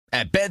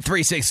At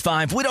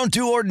Bet365, we don't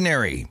do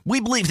ordinary. We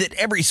believe that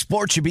every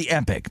sport should be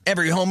epic.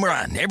 Every home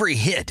run, every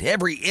hit,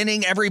 every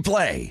inning, every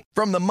play.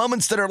 From the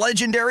moments that are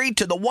legendary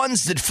to the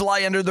ones that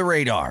fly under the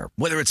radar.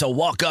 Whether it's a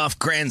walk-off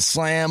grand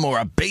slam or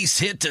a base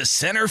hit to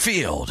center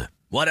field.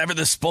 Whatever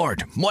the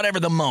sport, whatever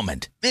the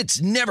moment.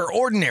 It's never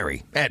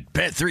ordinary at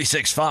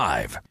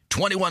Bet365.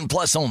 21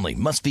 plus only.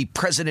 Must be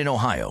present in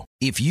Ohio.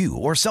 If you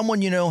or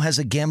someone you know has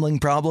a gambling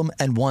problem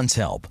and wants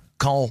help,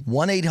 call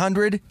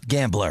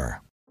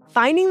 1-800-GAMBLER.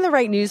 Finding the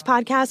right news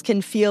podcast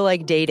can feel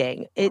like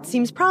dating. It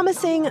seems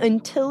promising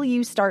until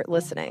you start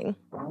listening.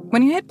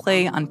 When you hit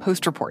play on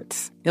Post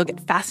Reports, you'll get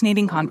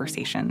fascinating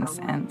conversations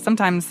and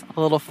sometimes a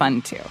little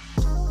fun, too.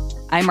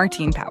 I'm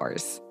Martine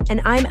Powers.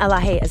 And I'm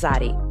Elahe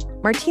Azadi.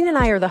 Martine and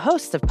I are the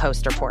hosts of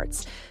Post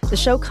Reports. The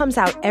show comes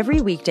out every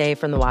weekday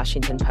from The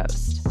Washington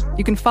Post.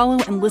 You can follow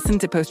and listen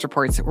to Post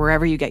Reports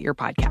wherever you get your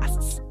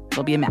podcasts.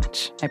 It'll be a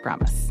match, I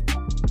promise.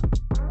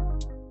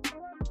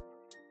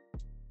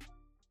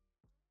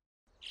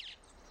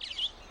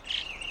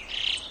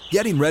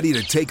 Getting ready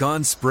to take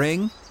on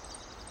spring?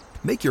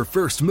 Make your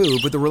first move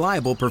with the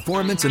reliable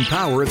performance and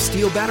power of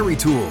Steel battery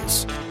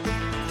tools.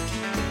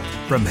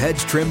 From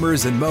hedge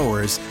trimmers and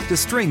mowers to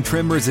string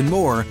trimmers and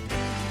more,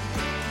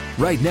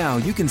 right now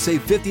you can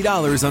save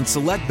 $50 on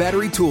select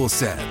battery tool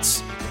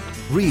sets.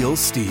 Real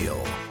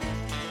Steel.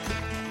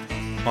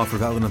 Offer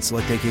valid on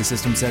select AK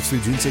system sets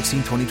through June 16,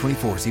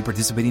 2024. See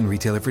participating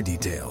retailer for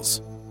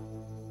details.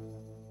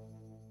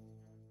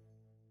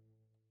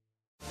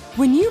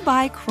 When you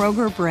buy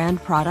Kroger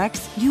brand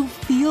products, you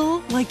feel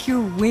like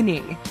you're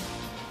winning.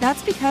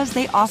 That's because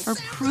they offer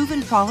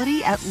proven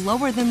quality at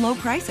lower than low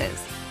prices.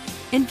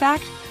 In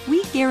fact,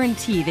 we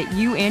guarantee that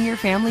you and your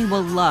family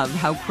will love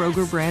how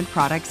Kroger brand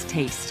products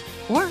taste,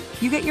 or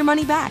you get your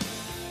money back.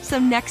 So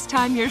next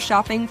time you're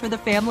shopping for the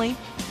family,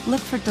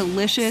 look for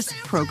delicious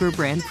Kroger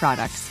brand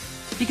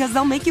products, because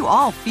they'll make you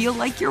all feel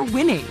like you're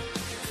winning.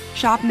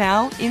 Shop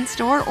now,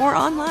 in-store, or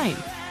online.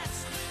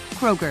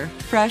 Kroger,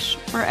 fresh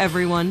for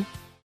everyone.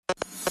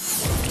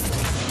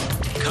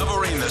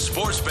 Covering the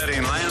sports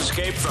betting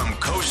landscape from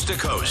coast to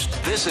coast.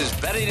 This is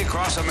Betting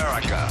Across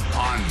America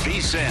on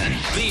VSiN,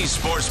 the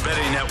Sports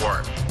Betting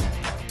Network.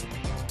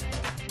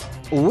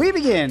 We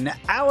begin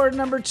hour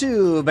number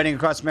 2, Betting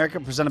Across America,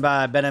 presented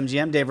by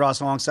BetMGM. Dave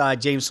Ross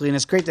alongside James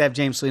Salinas. Great to have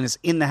James Salinas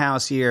in the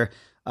house here,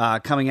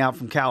 coming out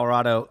from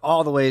Colorado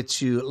all the way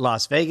to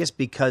Las Vegas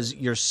because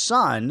your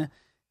son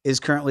is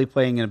currently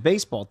playing in a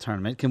baseball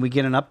tournament. Can we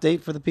get an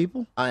update for the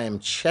people? I am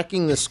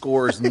checking the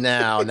scores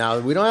now. Now,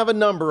 we don't have a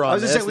number on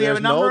this. I was going to say, we have a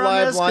number no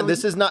live on this. line.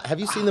 This is not.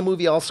 Have you seen the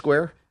movie All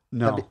Square?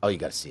 No. Oh, you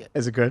got to see it.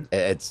 Is it good?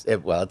 It's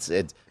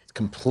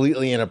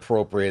completely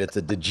inappropriate. It's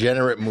a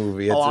degenerate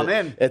movie. It's I'm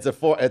in. It's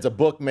a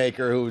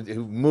bookmaker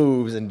who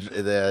moves and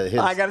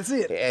I got to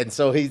see it. And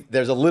so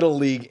there's a little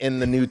league in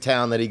the new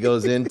town that he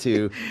goes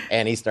into,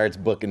 and he starts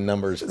booking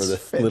numbers for the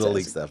little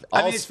league stuff.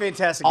 It's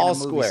fantastic. All in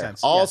the movie Square.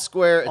 Sense. All Yes.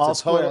 Square. All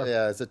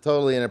It's a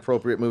totally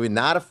inappropriate movie.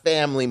 Not a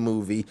family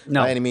movie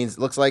by any means.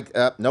 Looks like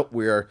nope.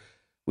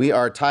 We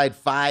are tied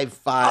 5-5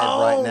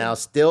 right now,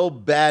 still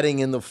batting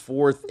in the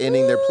fourth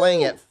inning. They're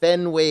playing at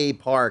Fenway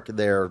Park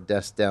there,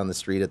 just down the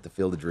street at the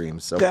Field of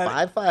Dreams. So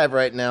 5-5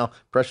 right now.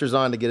 Pressure's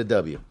on to get a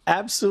W.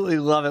 Absolutely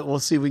love it. We'll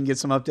see if we can get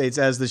some updates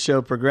as the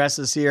show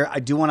progresses here. I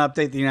do want to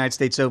update the United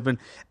States Open.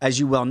 As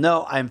you well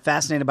know, I am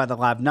fascinated by the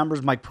live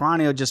numbers. Mike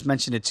Piranio just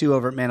mentioned it too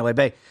over at Mandalay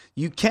Bay.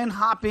 You can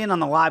hop in on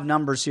the live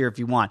numbers here if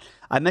you want.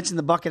 I mentioned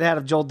the bucket hat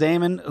of Joel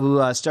Damon,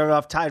 who started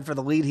off tied for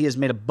the lead. He has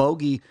made a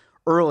bogey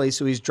early,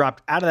 so he's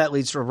dropped out of that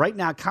lead. So right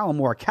now, Colin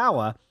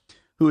Morikawa,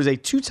 who is a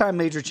 2-time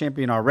major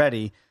champion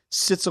already,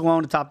 sits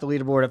alone atop the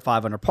leaderboard at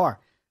 5 under par.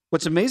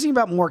 What's amazing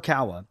about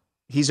Morikawa,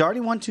 he's already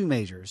won 2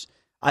 majors.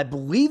 I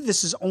believe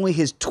this is only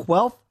his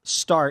 12th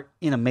start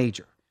in a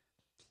major.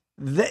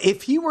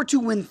 If he were to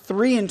win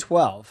 3 in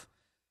 12,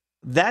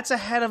 that's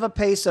ahead of a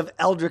pace of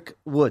Eldrick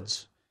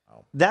Woods.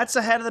 That's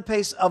ahead of the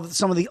pace of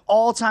some of the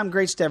all-time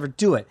greats to ever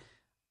do it.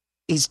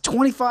 He's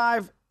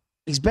 25.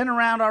 He's been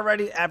around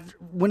already after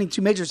winning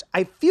 2 majors.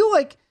 I feel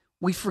like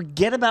we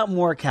forget about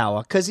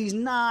Morikawa because he's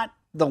not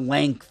the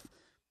length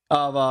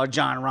of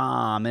John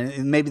Rahm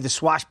and maybe the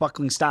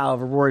swashbuckling style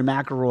of a Rory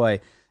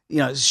McIlroy.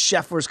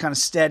 Scheffler's kind of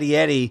steady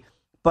Eddie.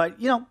 But,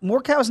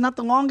 Morikawa's not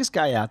the longest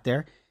guy out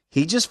there.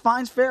 He just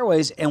finds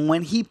fairways, and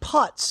when he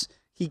putts,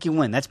 he can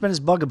win. That's been his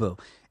bugaboo.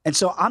 And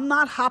so I'm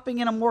not hopping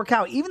in on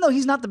Morikawa, even though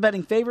he's not the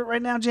betting favorite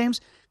right now, James,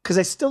 because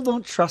I still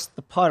don't trust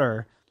the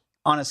putter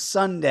on a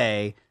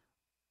Sunday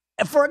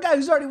for a guy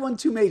who's already won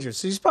 2 majors.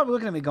 So he's probably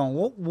looking at me going,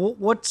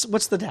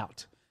 what's the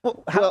doubt?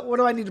 What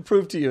do I need to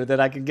prove to you that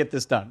I can get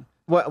this done?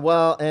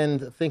 Well,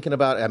 and thinking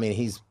about it,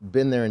 he's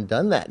been there and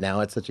done that now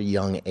at such a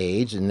young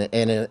age. And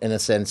in a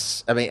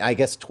sense, I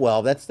guess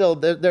 12, that's still,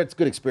 that's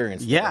good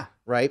experience. Yeah.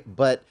 Right?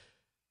 But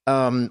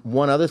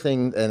one other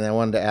thing, and I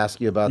wanted to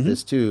ask you about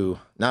this too,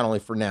 not only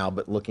for now,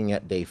 but looking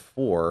at day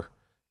 4,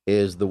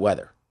 is the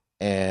weather.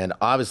 And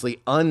obviously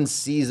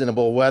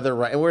unseasonable weather,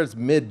 right? Where it's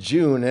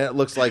mid-June, and it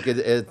looks like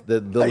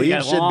the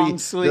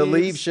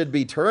leaves should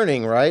be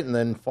turning, right, and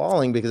then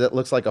falling, because it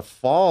looks like a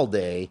fall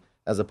day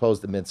as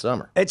opposed to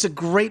Midsummer. It's a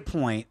great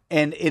point,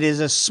 and it is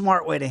a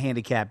smart way to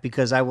handicap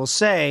because I will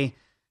say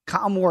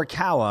Kyle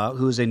Morikawa,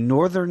 who is a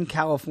Northern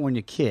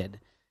California kid,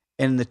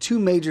 and the 2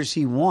 majors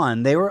he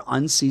won, they were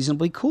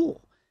unseasonably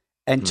cool.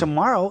 And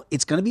tomorrow,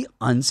 it's going to be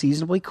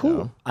unseasonably cool.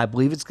 Yeah. I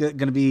believe it's going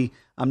to be,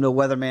 I'm no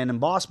weatherman in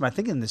Boston, but I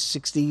think in the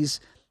 60s,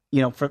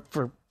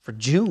 for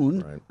June.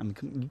 Right. I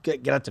mean, you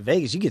get out to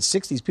Vegas, you get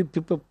 60s.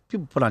 People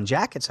put on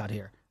jackets out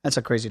here. That's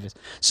how crazy it is.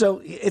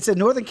 So it's a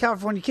Northern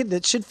California kid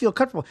that should feel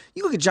comfortable.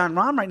 You look at Jon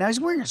Rahm right now, he's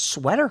wearing a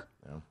sweater.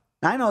 Yeah.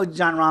 I know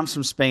Jon Rahm's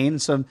from Spain,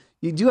 so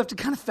you do have to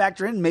kind of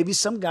factor in maybe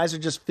some guys are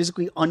just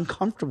physically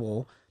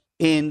uncomfortable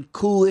in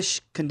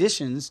coolish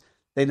conditions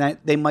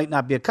they might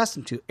not be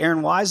accustomed to.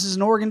 Aaron Wise is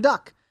an Oregon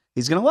Duck.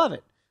 He's going to love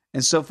it.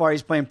 And so far,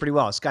 he's playing pretty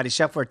well. Scotty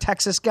Scheffler, a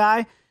Texas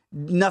guy,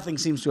 nothing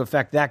seems to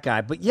affect that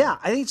guy. But yeah,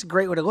 I think it's a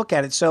great way to look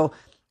at it. So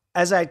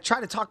as I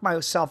try to talk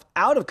myself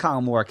out of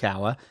Kyle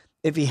Morikawa,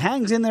 if he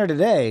hangs in there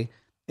today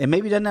and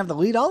maybe doesn't have the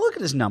lead, I'll look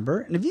at his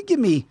number. And if you give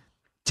me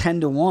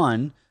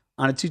 10-1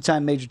 on a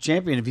 2-time major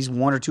champion, if he's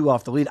 1 or 2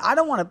 off the lead, I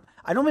don't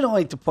really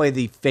like to play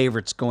the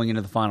favorites going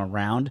into the final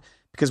round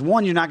because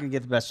 1, you're not going to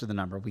get the best of the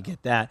number. We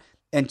get that.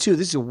 And 2,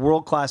 this is a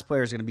world-class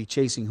player who's going to be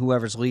chasing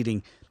whoever's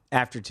leading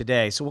after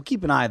today. So we'll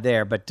keep an eye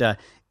there. But it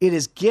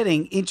is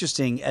getting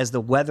interesting as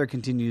the weather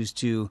continues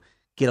to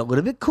get a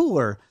little bit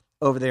cooler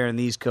over there in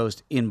the East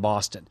Coast in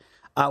Boston.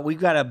 We've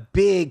got a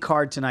big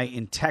card tonight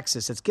in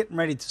Texas. It's getting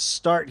ready to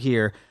start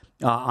here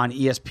on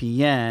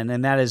ESPN,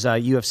 and that is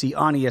UFC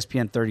on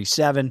ESPN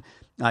 37.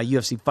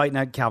 UFC Fight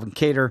Night. Calvin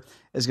Kattar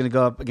is going to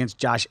go up against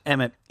Josh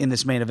Emmett in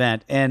this main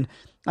event. And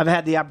I've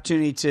had the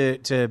opportunity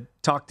to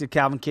talk to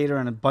Calvin Kattar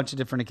on a bunch of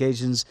different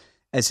occasions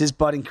as his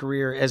budding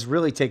career has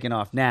really taken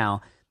off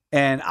now.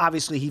 And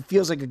obviously he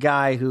feels like a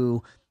guy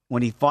who,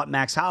 when he fought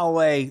Max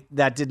Holloway,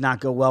 that did not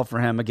go well for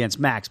him against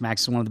Max.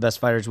 Max is one of the best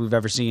fighters we've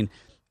ever seen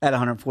at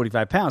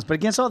 145 pounds. But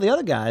against all the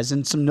other guys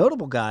and some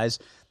notable guys,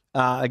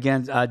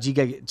 against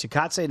Giga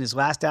Chikadze in his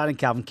last outing,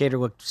 Calvin Kattar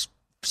looked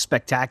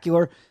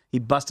spectacular. He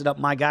busted up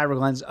my guy,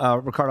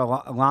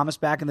 Ricardo Lamas,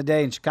 back in the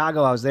day in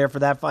Chicago. I was there for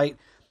that fight.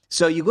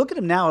 So you look at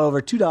him now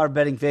over $2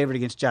 betting favorite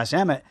against Josh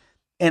Emmett.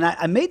 And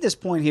I made this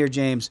point here,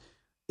 James,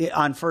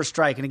 on First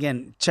Strike. And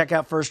again, check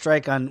out First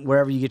Strike on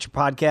wherever you get your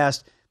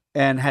podcast.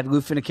 And had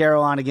Lou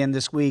Finicaro on again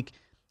this week.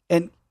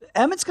 And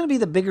Emmett's going to be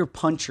the bigger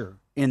puncher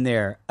in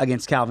there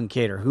against Calvin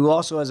Kattar, who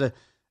also has a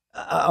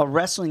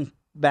wrestling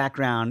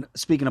background,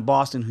 speaking of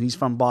Boston, he's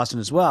from Boston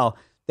as well,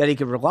 that he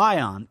could rely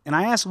on. And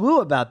I asked Lou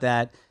about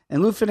that,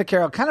 and Lou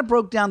Finicaro kind of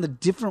broke down the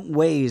different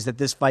ways that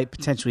this fight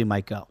potentially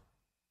might go.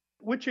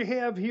 What you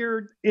have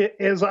here,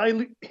 as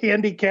I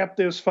handicap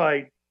this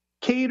fight,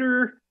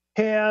 Kattar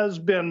has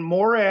been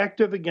more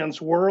active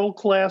against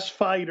world-class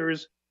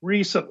fighters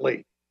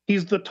recently.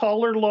 He's the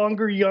taller,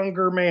 longer,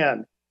 younger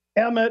man.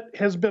 Emmett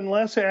has been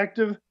less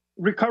active,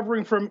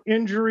 recovering from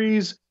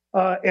injuries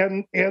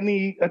and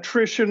the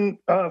attrition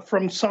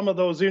from some of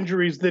those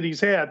injuries that he's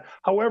had.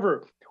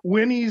 However,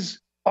 when he's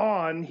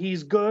on,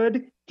 he's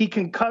good. He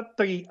can cut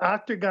the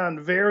octagon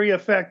very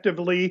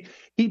effectively.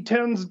 He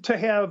tends to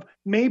have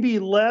maybe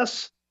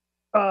less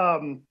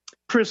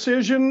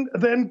precision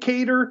than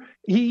Kattar.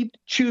 He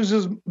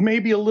chooses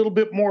maybe a little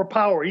bit more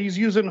power. He's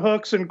using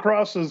hooks and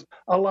crosses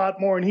a lot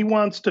more, and he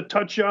wants to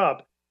touch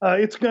up.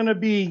 It's going to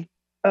be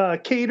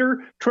Kattar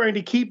trying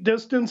to keep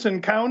distance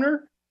and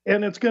counter,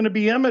 and it's going to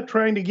be Emmett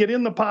trying to get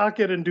in the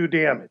pocket and do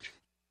damage.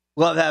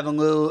 Love having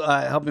Lou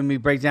helping me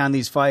break down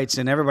these fights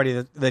and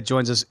everybody that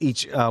joins us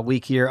each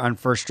week here on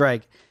First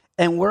Strike.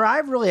 And where I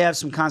really have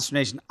some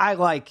consternation, I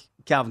like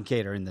Calvin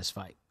Kattar in this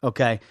fight,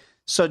 okay?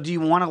 So do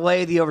you want to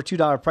lay the over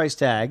 $2 price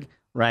tag,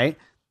 right,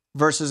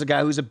 versus a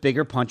guy who's a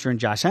bigger puncher in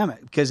Josh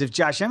Emmett? Because if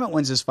Josh Emmett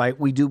wins this fight,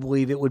 we do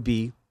believe it would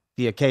be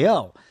via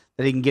KO,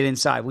 that he can get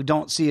inside. We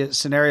don't see a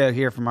scenario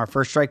here from our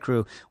First Strike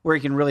crew where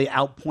he can really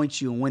outpoint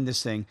you and win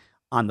this thing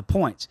on the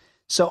points.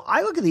 So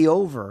I look at the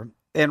over,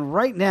 and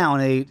right now,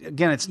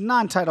 again, it's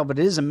non-title, but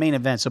it is a main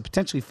event, so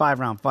potentially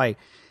 5-round fight.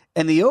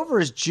 And the over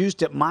is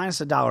juiced at minus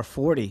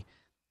 $1.40.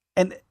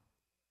 And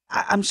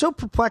I'm so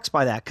perplexed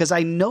by that because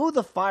I know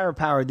the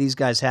firepower these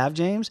guys have,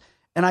 James.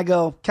 And I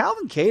go,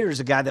 Calvin Kattar is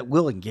a guy that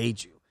will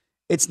engage you.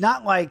 It's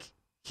not like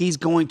he's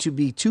going to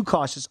be too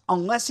cautious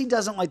unless he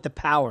doesn't like the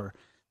power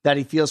that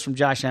he feels from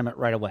Josh Emmett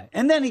right away.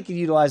 And then he can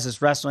utilize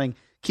his wrestling,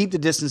 keep the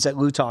distance that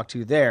Lou talked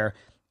to there,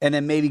 and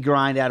then maybe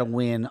grind out a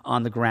win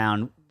on the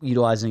ground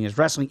utilizing his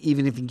wrestling,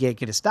 even if he can't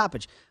get a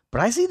stoppage.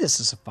 But I see this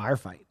as a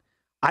firefight.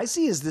 I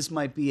see as this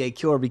might be a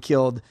kill or be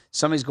killed,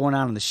 somebody's going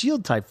out on the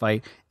shield type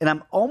fight, and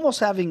I'm almost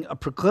having a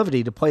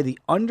proclivity to play the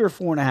under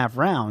 4.5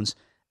 rounds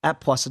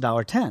at plus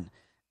 $1.10.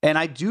 And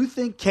I do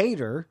think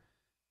Kattar,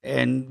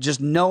 and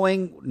just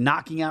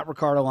knocking out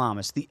Ricardo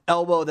Lamas, the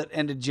elbow that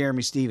ended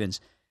Jeremy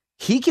Stevens,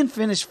 he can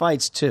finish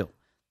fights too.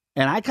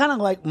 And I kind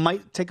of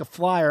might take a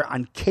flyer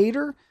on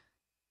Kattar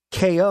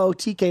KO,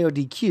 TKO,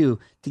 DQ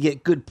to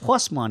get good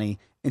plus money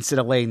instead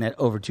of laying that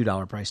over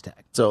 $2 price tag.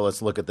 So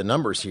let's look at the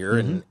numbers here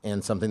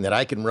and something that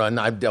I can run.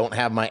 I don't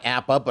have my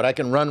app up, but I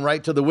can run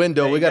right to the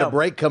window. We got a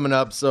break coming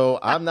up, so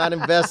I'm not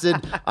invested.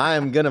 I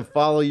am going to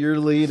follow your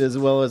lead as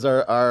well as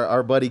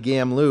our buddy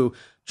Gam Lou,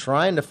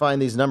 trying to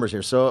find these numbers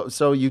here.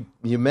 So you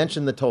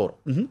mentioned the total.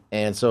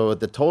 And so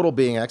the total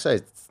being actually,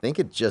 I think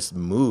it just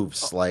moved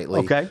slightly.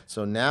 Okay.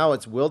 So now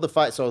it's will the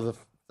fight. So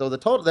the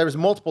total, there's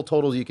multiple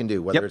totals you can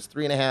do, whether it's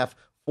 3.5,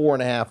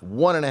 4.5,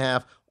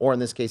 1.5, or in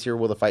this case here,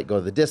 will the fight go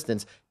the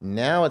distance?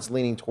 Now it's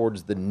leaning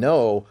towards the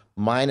no,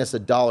 minus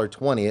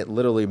 $1.20. It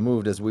literally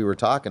moved as we were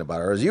talking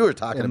about, or as you were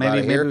talking about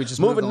it here.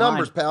 Moving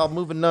numbers, pal,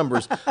 moving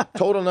numbers.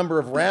 Total number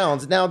of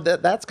rounds. Now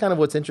that's kind of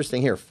what's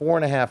interesting here.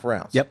 4.5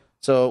 rounds. Yep.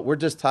 So we're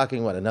just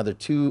talking, another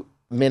 2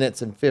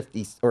 minutes and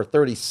 50 or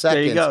 30 seconds.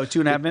 There you go,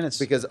 2.5 minutes.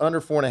 Because under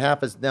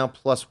 4.5 is now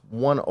plus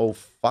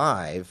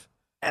 105.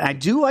 And I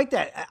do like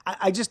that.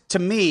 I just, to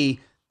me,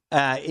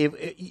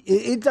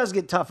 it does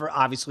get tougher,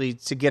 obviously,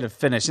 to get a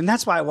finish. And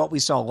that's why what we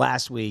saw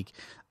last week,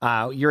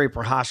 Yuri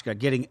Prochazka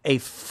getting a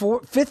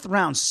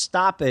fifth-round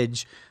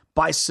stoppage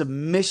by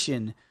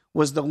submission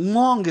was the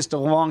longest of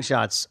long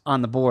shots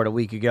on the board a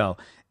week ago.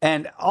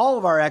 And all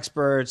of our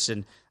experts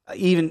and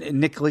even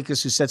Nick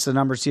Kalikas, who sets the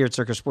numbers here at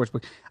Circa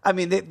Sportsbook, I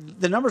mean,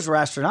 the numbers were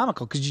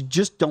astronomical because you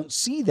just don't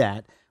see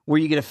that where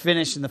you get a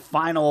finish in the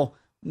final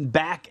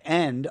back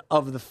end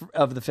of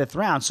the fifth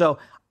round. So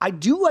I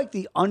do like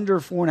the under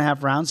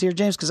 4.5 rounds here,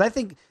 James, because I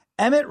think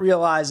Emmett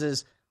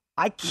realizes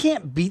I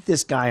can't beat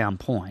this guy on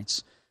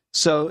points.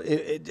 So,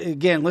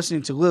 again,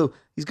 listening to Lou,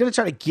 he's going to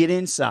try to get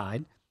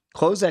inside,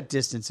 close that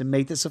distance, and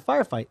make this a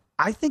firefight.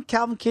 I think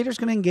Calvin Kattar's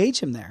going to engage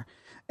him there.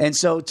 And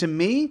so, to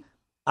me,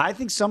 I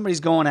think somebody's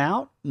going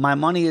out. My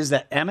money is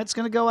that Emmett's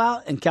going to go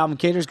out, and Calvin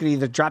Kattar's going to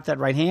either drop that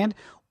right hand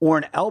or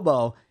an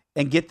elbow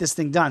and get this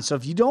thing done. So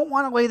if you don't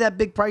want to lay that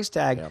big price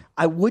tag,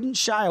 I wouldn't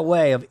shy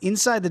away of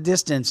inside the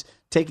distance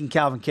taking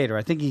Calvin Kattar.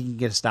 I think he can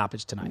get a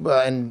stoppage tonight. Well,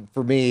 and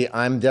for me,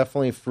 I'm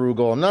definitely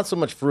frugal. I'm not so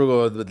much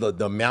frugal with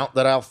the amount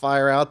that I'll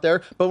fire out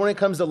there, but when it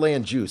comes to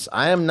laying juice,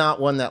 I am not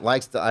one that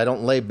likes to, I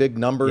don't lay big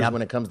numbers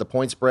when it comes to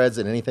point spreads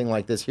and anything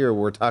like this here.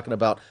 We're talking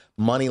about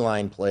money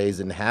line plays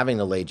and having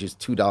to lay just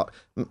 $2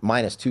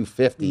 minus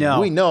 250.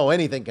 No. We know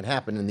anything can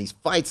happen in these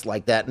fights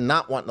like that and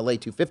not wanting to lay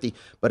 250,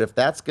 but if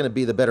that's going to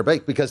be the better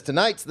bet, because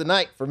tonight's the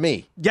night for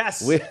me.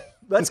 Yes.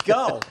 Let's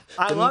go.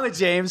 I love it,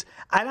 James.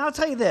 And I'll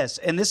tell you this,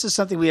 and this is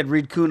something we had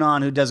Reed Kuhn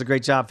on, who does a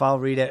great job. Follow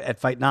Reed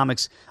at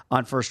Fightnomics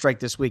on First Strike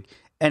this week.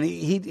 And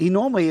he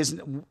normally is,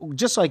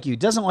 just like you,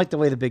 doesn't like to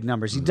lay the big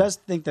numbers. He does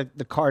think that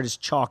the card is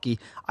chalky.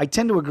 I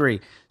tend to agree.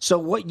 So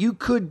what you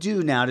could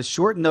do now to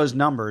shorten those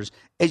numbers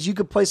is you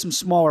could play some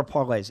smaller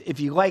parlays. If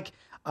you like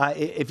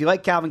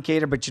Calvin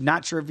Kattar, but you're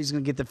not sure if he's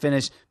going to get the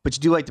finish, but you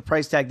do like the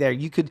price tag there,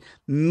 you could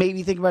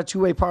maybe think about a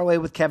two-way parlay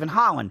with Kevin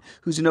Holland,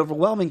 who's an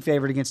overwhelming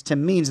favorite against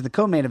Tim Means in the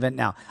co-main event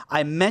now.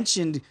 I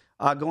mentioned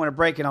going to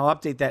break, and I'll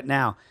update that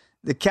now.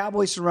 The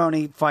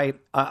Cowboy-Cerrone fight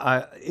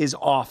is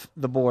off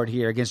the board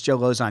here against Joe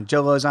Lauzon.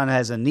 Joe Lauzon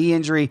has a knee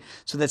injury,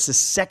 so that's the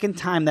second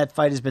time that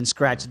fight has been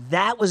scratched.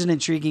 That was an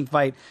intriguing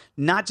fight,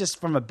 not just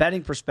from a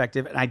betting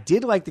perspective, and I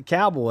did like the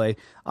Cowboy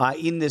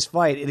in this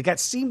fight. It got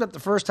seamed up the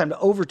first time to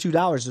over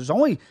 $2. There's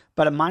only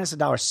about a minus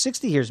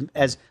 $1.60 here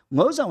as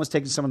Lauzon was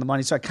taking some of the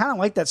money, so I kind of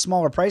like that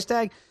smaller price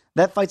tag.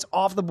 That fight's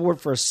off the board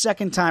for a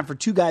second time for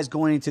two guys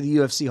going into the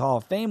UFC Hall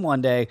of Fame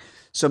one day,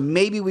 so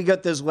maybe we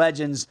got those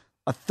legends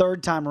a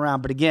third time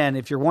around. But again,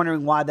 if you're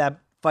wondering why that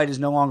fight is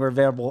no longer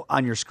available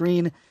on your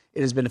screen,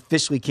 it has been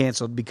officially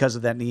canceled because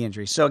of that knee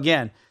injury. So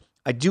again,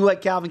 I do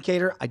like Calvin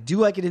Kattar. I do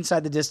like it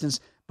inside the distance,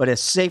 but a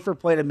safer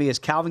play to me is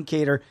Calvin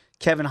Kattar,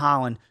 Kevin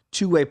Holland,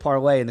 two-way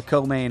parlay in the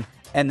co-main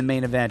and the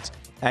main event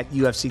at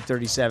UFC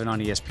 37 on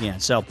ESPN.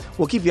 So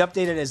we'll keep you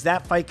updated as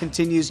that fight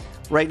continues.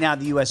 Right now,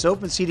 the U.S.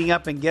 Open's heating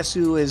up, and guess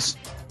who is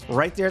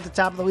right there at the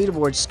top of the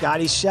leaderboard?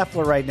 Scotty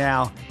Scheffler right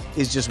now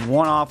is just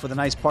one off with a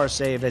nice par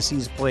save as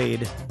he's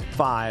played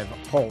 5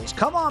 holes.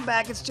 Come on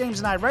back. It's James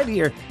and I right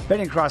here,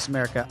 Betting Across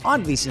America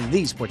on VSiN,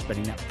 the Sports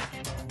Betting Network.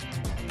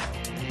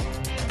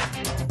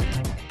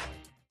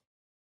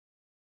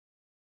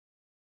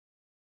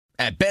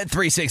 At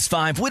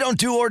Bet365, we don't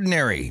do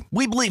ordinary.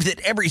 We believe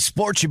that every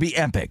sport should be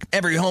epic.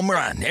 Every home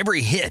run,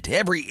 every hit,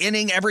 every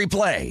inning, every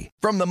play.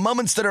 From the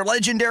moments that are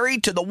legendary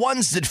to the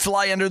ones that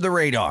fly under the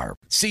radar.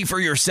 See for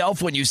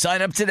yourself when you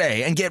sign up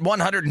today and get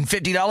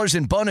 $150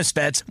 in bonus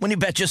bets when you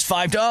bet just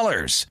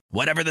 $5.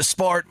 Whatever the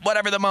sport,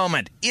 whatever the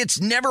moment, it's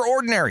never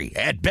ordinary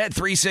at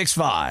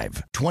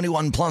Bet365.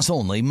 21 plus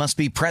only. Must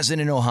be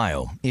present in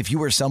Ohio. If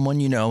you or someone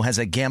you know has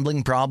a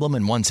gambling problem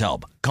and wants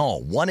help,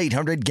 call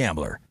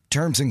 1-800-GAMBLER.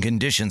 Terms and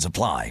conditions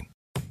apply.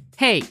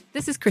 Hey,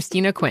 this is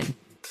Christina Quinn.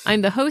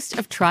 I'm the host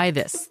of Try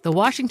This, the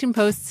Washington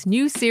Post's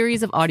new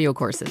series of audio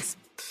courses.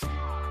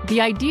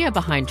 The idea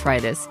behind Try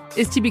This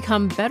is to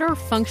become better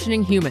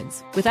functioning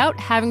humans without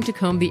having to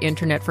comb the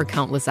internet for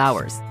countless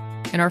hours.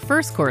 In our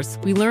first course,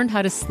 we learned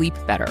how to sleep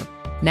better.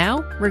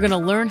 Now, we're going to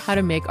learn how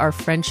to make our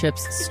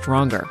friendships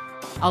stronger.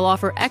 I'll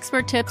offer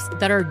expert tips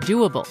that are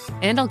doable,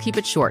 and I'll keep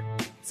it short.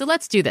 So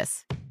let's do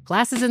this.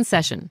 Classes in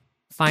session.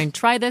 Find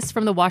Try This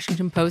from the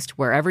Washington Post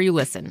wherever you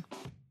listen.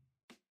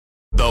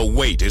 The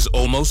wait is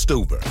almost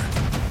over.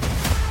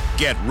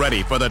 Get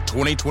ready for the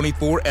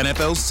 2024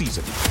 NFL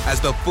season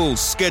as the full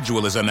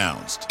schedule is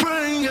announced.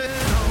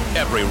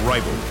 Every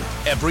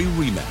rivalry, every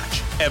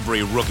rematch,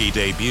 every rookie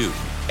debut,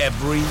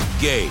 every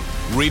game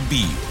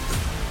revealed.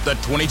 The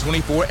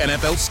 2024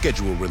 NFL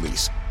schedule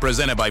release,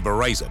 presented by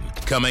Verizon,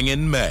 coming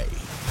in May.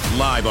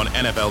 Live on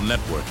NFL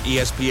Network,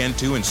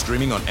 ESPN2, and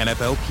streaming on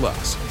NFL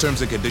Plus.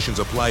 Terms and conditions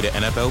apply to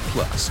NFL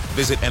Plus.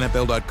 Visit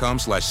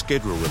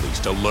NFL.com/schedule release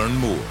to learn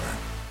more.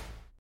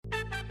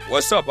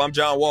 What's up? I'm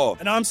John Wall.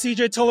 And I'm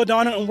CJ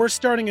Toledano, and we're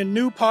starting a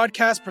new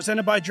podcast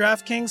presented by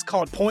DraftKings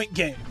called Point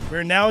Game.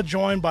 We're now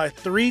joined by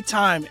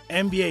three-time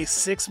NBA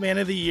Sixth Man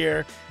of the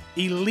Year,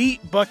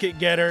 elite bucket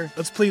getter.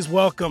 Let's please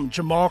welcome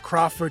Jamal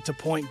Crawford to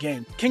Point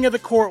Game. King of the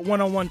Court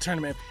one-on-one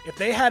tournament. If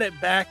they had it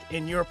back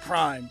in your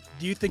prime,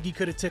 do you think you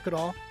could have took it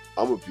all?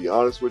 I'm going to be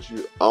honest with you.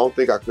 I don't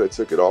think I could have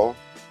took it all,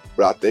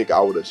 but I think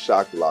I would have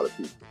shocked a lot of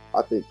people.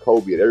 I think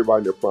Kobe and everybody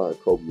in their prime,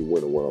 Kobe would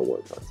win a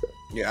one-on-one contest.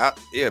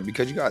 Yeah,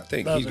 because you got to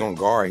think he's going to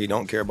guard. He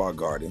don't care about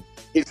guarding.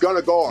 He's going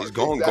to guard. He's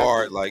going to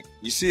guard. Like,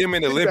 you see him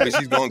in the Olympics,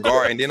 he's going to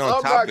guard. And then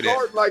on top of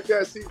that. Like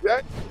that, see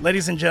that?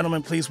 Ladies and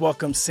gentlemen, please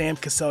welcome Sam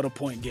Cassell to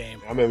Point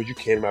Game. I remember you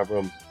came out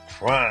from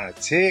prime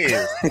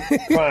 10.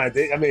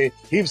 I mean,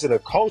 he was in a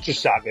culture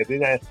shock. And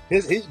then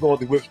he's going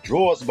through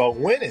withdrawals about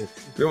winning.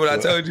 Remember what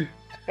I told you?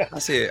 I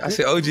said,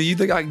 OG, you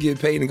think I can get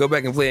paid and go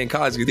back and play in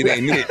college because it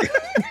ain't it?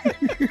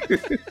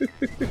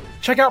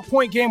 Check out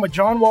Point Game with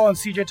John Wall and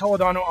CJ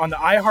Toledano on the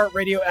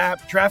iHeartRadio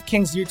app,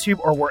 DraftKings YouTube,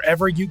 or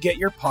wherever you get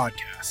your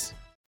podcasts.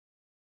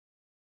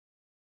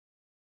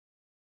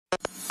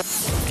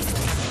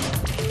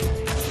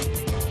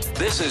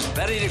 This is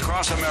Betting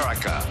Across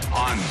America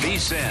on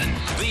VSiN,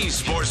 the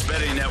Sports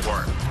Betting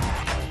Network.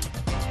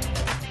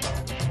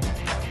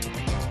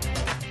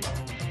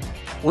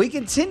 We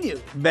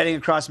continue betting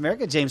across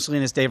America. James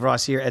Salinas, Dave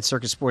Ross here at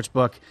Circus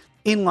Sportsbook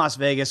in Las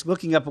Vegas,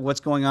 looking up at what's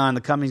going on,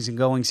 the comings and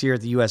goings here at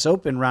the U.S.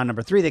 Open, round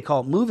number 3. They call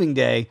it moving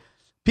day.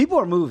 People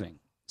are moving,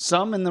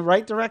 some in the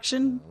right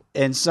direction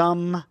and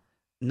some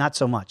not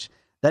so much.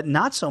 That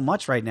not so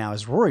much right now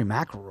is Rory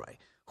McIlroy,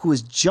 who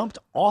has jumped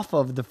off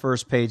of the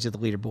first page of the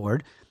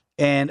leaderboard.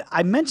 And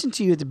I mentioned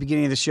to you at the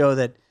beginning of the show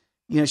that,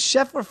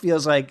 Scheffler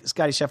feels like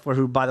Scotty Scheffler,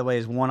 who, by the way,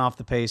 is one off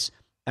the pace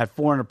at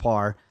 4 under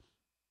par.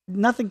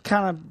 Nothing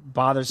kind of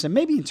bothers him,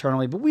 maybe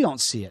internally, but we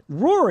don't see it.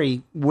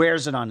 Rory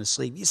wears it on his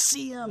sleeve. You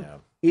see him. Yeah.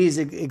 He's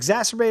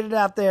exacerbated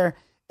out there.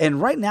 And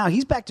right now,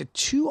 he's back to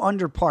 2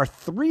 under par,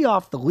 3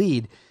 off the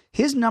lead.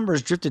 His number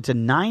has drifted to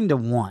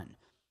 9-1.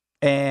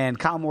 And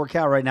Kyle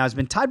Morikawa right now has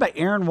been tied by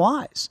Aaron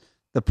Wise,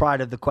 the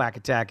pride of the Quack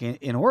Attack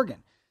in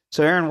Oregon.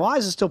 So Aaron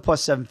Wise is still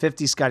plus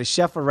 750. Scotty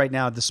Scheffler right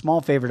now, the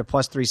small favorite at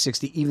plus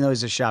 360, even though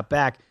he's a shot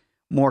back.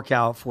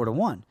 Morikawa at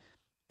 4-1.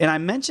 And I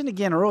mentioned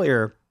again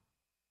earlier,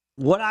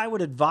 what I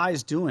would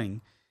advise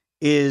doing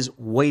is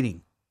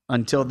waiting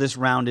until this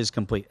round is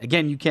complete.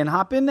 Again, you can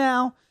hop in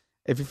now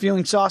if you're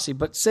feeling saucy,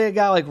 but say a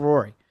guy like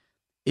Rory.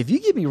 If you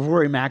give me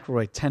Rory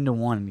McIlroy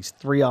 10-1 and he's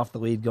 3 off the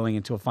lead going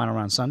into a final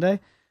round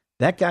Sunday,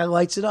 that guy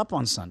lights it up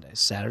on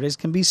Sundays. Saturdays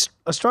can be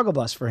a struggle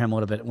bus for him a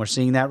little bit, and we're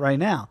seeing that right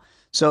now.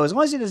 So as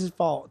long as he doesn't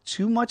fall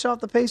too much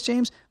off the pace,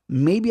 James,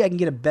 maybe I can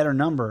get a better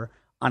number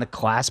on a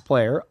class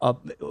player,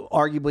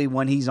 arguably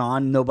when he's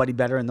on, nobody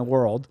better in the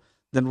world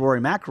than Rory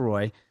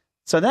McIlroy.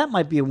 So that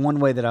might be one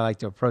way that I like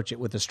to approach it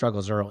with the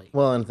struggles early.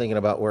 Well, I'm thinking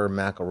about where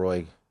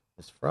McIlroy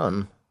is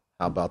from.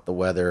 How about the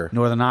weather?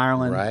 Northern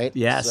Ireland. Right?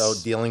 Yes. So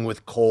dealing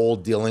with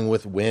cold, dealing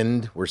with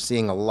wind. We're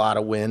seeing a lot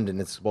of wind,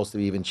 and it's supposed to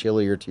be even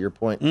chillier, to your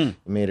point you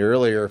made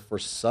earlier. For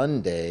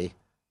Sunday,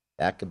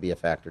 that could be a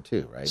factor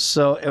too, right?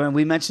 So, and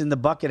we mentioned the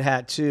bucket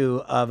hat,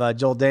 too, of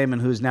Joel Damon,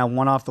 who's now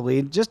 1 off the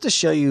lead, just to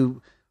show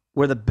you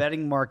where the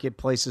betting market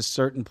places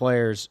certain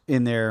players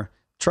in their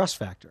trust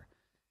factor.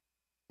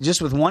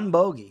 Just with 1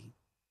 bogey.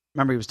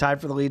 Remember, he was tied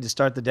for the lead to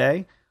start the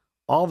day.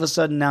 All of a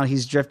sudden, now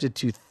he's drifted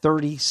to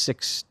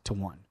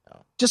 36-1.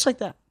 Just like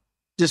that.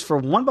 Just for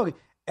 1 bogey.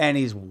 And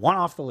he's 1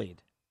 off the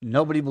lead.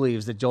 Nobody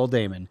believes that Joel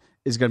Damon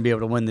is going to be able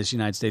to win this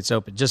United States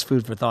Open. Just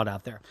food for thought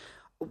out there.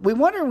 We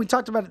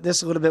talked about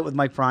this a little bit with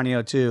Mike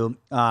Pranio, too,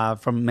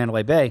 from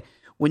Mandalay Bay.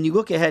 When you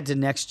look ahead to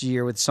next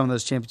year with some of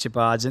those championship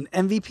odds and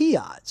MVP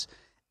odds.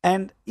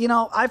 And,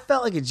 I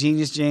felt like a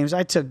genius, James.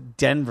 I took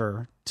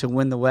Denver to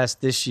win the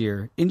West this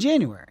year in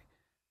January.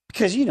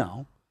 Because,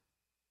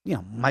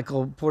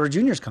 Michael Porter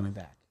Jr. is coming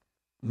back.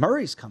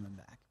 Murray's coming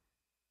back.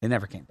 They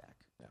never came back.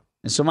 Yeah.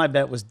 And so my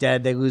bet was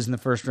dead. They lose in the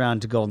first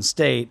round to Golden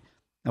State.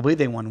 I believe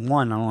they won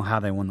 1. I don't know how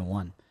they won the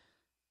 1.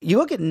 You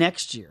look at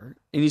next year,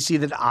 and you see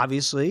that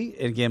obviously,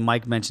 and again,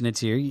 Mike mentioned it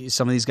here,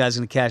 some of these guys are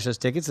going to cash those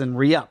tickets and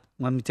re-up.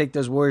 Let me take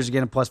those Warriors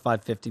again at plus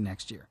 550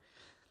 next year.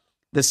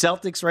 The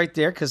Celtics right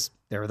there, because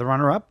they're the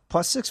runner-up,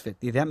 plus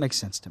 650. That makes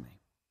sense to me.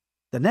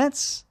 The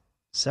Nets,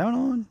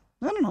 7-1.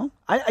 I don't know.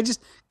 I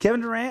just,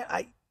 Kevin Durant,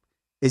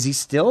 is he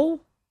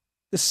still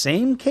the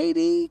same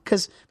KD?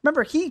 Because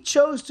remember, he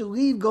chose to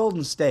leave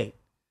Golden State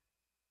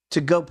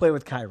to go play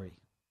with Kyrie.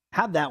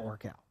 How'd that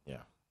work out? Yeah.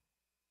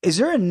 Is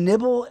there a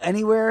nibble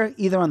anywhere,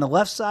 either on the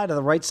left side or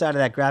the right side of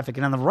that graphic?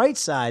 And on the right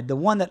side, the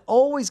one that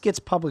always gets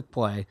public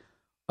play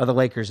are the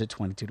Lakers at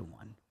 22-1.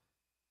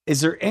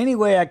 Is there any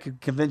way I could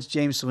convince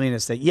James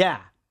Salinas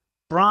that,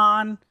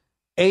 Bron,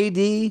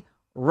 AD,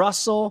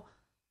 Russell,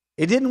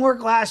 it didn't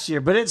work last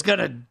year, but it's going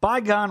to, by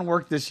God,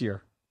 work this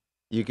year?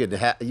 You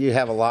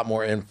have a lot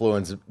more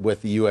influence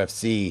with the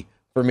UFC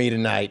for me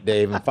tonight,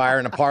 Dave, and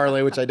firing a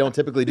parlay, which I don't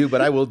typically do,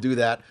 but I will do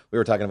that. We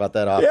were talking about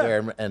that off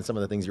there, and some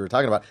of the things you were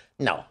talking about.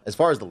 No, as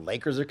far as the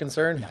Lakers are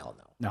concerned, hell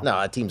no.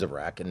 No, a team's a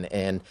wreck,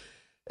 and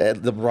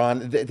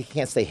LeBron, they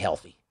can't stay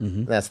healthy.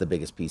 Mm-hmm. That's the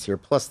biggest piece here.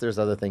 Plus, there's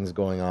other things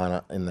going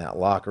on in that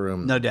locker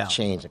room. No doubt.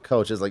 Change of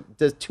coaches. Like,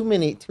 there's too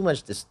many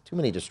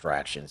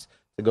distractions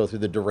to go through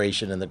the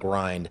duration and the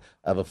grind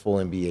of a full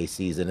NBA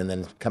season, and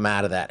then come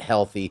out of that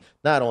healthy,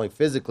 not only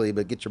physically,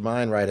 but get your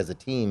mind right as a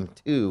team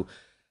too.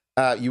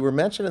 You were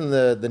mentioning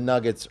the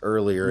Nuggets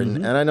earlier,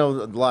 and I know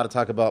a lot of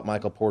talk about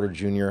Michael Porter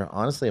Jr.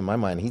 Honestly, in my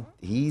mind,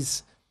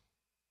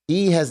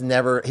 he has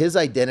never, his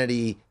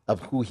identity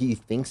of who he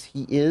thinks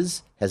he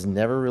is has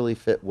never really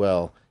fit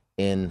well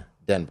in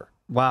Denver.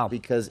 Wow.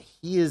 Because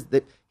he's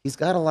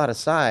got a lot of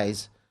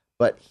size,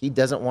 but he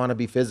doesn't want to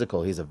be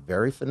physical. He's a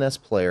very finesse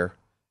player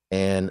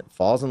and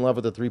falls in love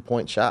with the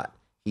three-point shot.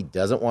 He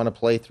doesn't want to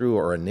play through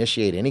or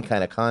initiate any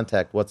kind of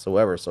contact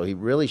whatsoever, so he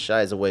really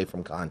shies away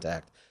from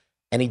contact.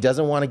 And he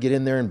doesn't want to get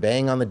in there and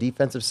bang on the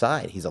defensive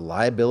side. He's a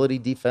liability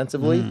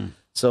defensively.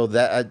 So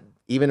that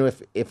even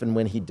if and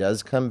when he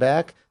does come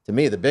back, to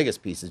me, the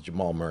biggest piece is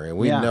Jamal Murray. And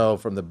we know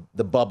from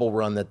the bubble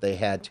run that they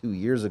had 2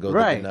 years ago,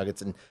 the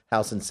Nuggets, and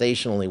how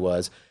sensational he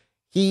was.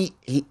 He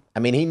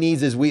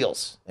needs his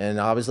wheels. And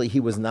obviously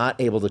he was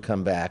not able to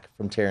come back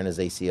from tearing his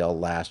ACL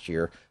last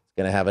year.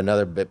 He's going to have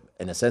another bit,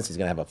 in a sense, he's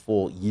going to have a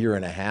full year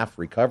and a half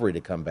recovery to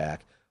come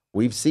back.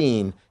 We've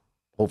seen,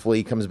 hopefully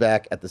he comes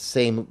back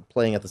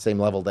playing at the same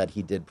level that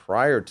he did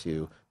prior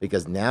to,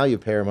 because now you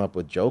pair him up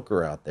with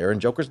Joker out there, and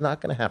Joker's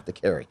not going to have to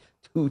carry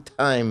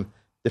two-time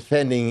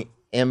defending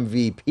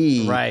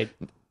MVP. Right.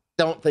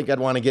 Don't think I'd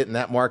want to get in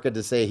that market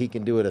to say he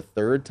can do it a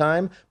third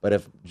time, but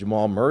if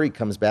Jamal Murray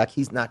comes back,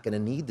 he's not going to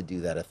need to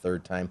do that a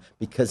third time,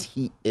 because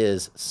he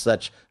is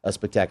such a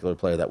spectacular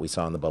player that we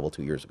saw in the bubble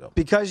 2 years ago.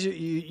 Because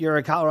you're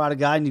a Colorado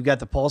guy and you've got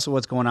the pulse of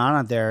what's going on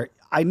out there,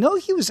 I know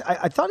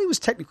I thought he was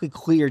technically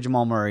clear,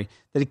 Jamal Murray,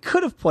 that he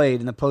could have played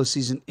in the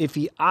postseason if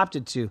he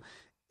opted to.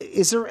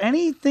 Is there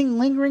anything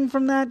lingering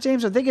from that,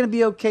 James? Are they going to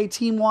be okay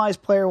team-wise,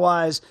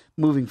 player-wise,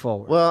 moving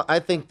forward? Well, I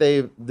think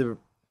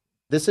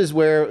this is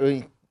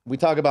where we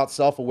talk about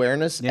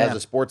self-awareness as a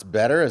sports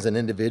bettor, as an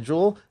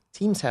individual.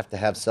 Teams have to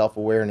have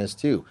self-awareness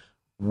too.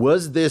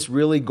 Was this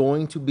really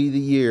going to be the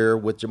year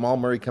with Jamal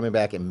Murray coming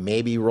back and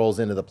maybe rolls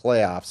into the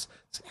playoffs?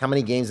 How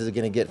many games is it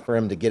going to get for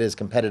him to get his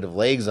competitive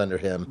legs under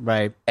him?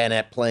 Right. And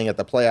playing at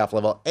the playoff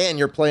level, and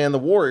you're playing the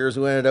Warriors,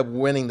 who ended up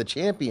winning the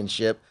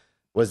championship.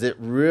 Was it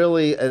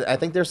really? I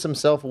think there's some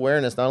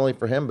self-awareness, not only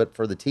for him, but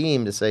for the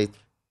team, to say,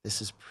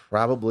 this is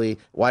probably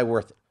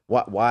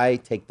why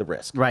take the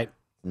risk? Right.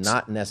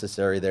 Not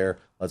necessary there.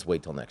 Let's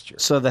wait till next year.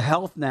 So the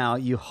health now,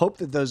 you hope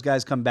that those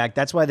guys come back.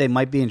 That's why they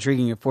might be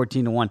intriguing at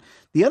 14-1.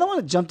 The other one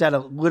that jumped out a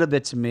little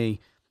bit to me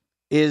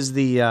is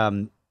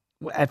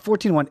at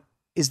 14-1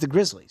 is the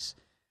Grizzlies.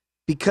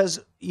 Because,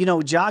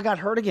 Ja got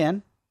hurt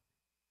again,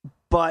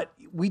 but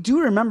we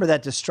do remember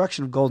that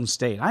destruction of Golden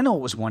State. I know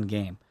it was one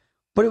game,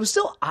 but it was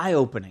still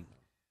eye-opening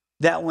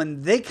that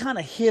when they kind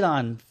of hit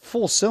on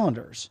full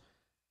cylinders,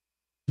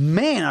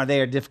 man, are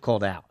they a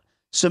difficult out.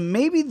 So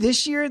maybe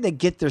this year they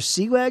get their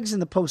sea legs in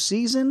the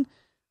postseason.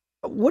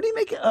 What do you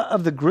make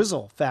of the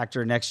Grizzle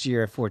factor next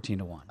year at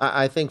 14-1?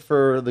 I think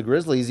for the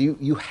Grizzlies,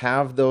 you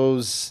have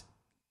those,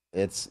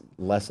 it's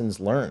lessons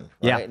learned,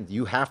 right? Yeah.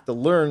 You have to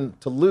learn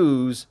to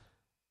lose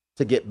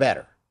to get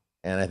better.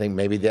 And I think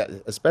maybe that,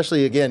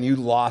 especially again, you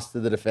lost to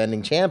the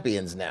defending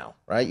champions now,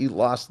 right? You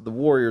lost to the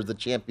Warriors, the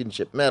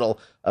championship medal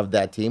of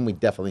that team. We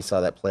definitely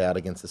saw that play out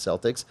against the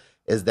Celtics.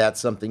 Is that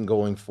something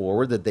going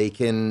forward that they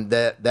can,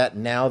 that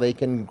now they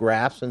can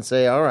grasp and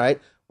say, all right,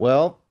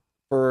 well,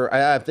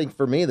 I think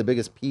for me, the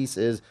biggest piece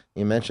is,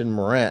 you mentioned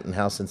Morant and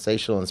how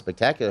sensational and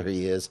spectacular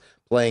he is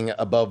playing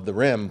above the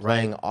rim,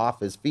 playing off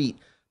his feet.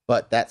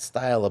 But that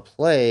style of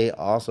play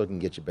also can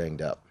get you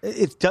banged up.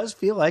 It does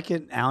feel like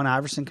an Allen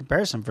Iverson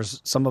comparison for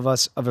some of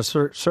us of a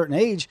certain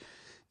age.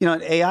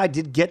 AI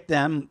did get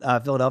them,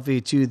 Philadelphia,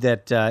 to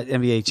that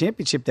NBA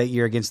championship that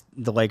year against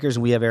the Lakers,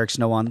 and we have Eric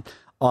Snow on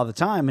all the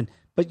time.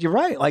 But you're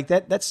right, like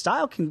that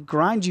style can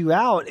grind you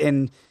out,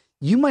 and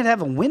you might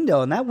have a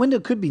window, and that window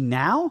could be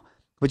now,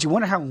 but you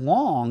wonder how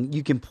long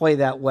you can play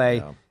that way.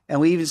 Yeah. And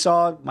we even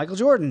saw Michael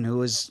Jordan, who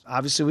was,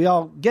 obviously we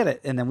all get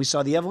it, and then we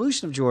saw the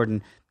evolution of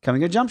Jordan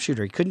becoming a jump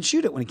shooter. He couldn't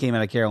shoot it when he came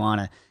out of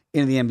Carolina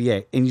into the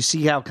NBA. And you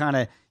see how kind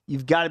of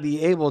you've got to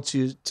be able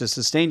to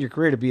sustain your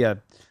career to be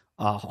a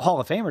Hall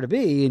of Famer to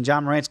be, and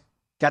John Morant's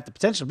got the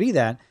potential to be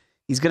that.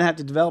 He's going to have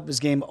to develop his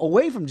game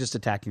away from just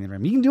attacking the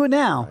rim. You can do it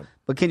now,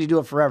 but can you do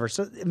it forever?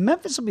 So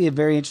Memphis will be a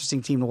very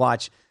interesting team to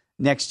watch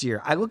next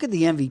year. I look at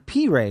the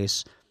MVP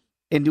race,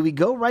 and do we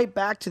go right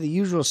back to the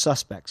usual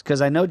suspects?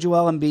 Because I know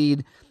Joel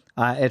Embiid,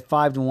 at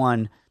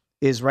 5-1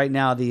 is right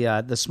now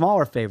the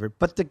smaller favorite.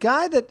 But the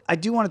guy that I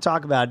do want to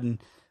talk about,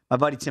 and my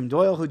buddy Tim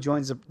Doyle, who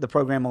joins the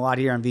program a lot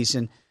here on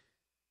VSiN,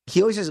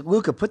 he always says,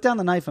 Luka, put down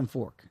the knife and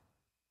fork.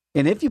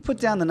 And if you put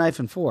down the knife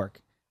and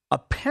fork,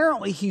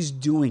 apparently he's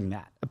doing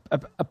that.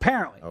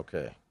 Apparently.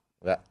 Okay.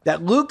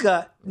 That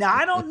Luka, now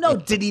I don't know,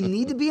 did he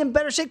need to be in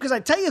better shape? Because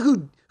I tell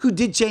you who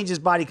did change his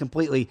body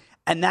completely,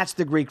 and that's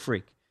the Greek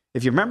Freak.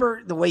 If you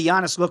remember the way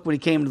Giannis looked when he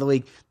came into the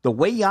league, the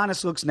way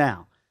Giannis looks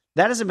now,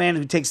 that is a man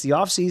who takes the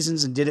off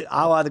seasons and did it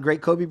a la the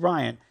great Kobe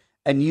Bryant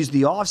and used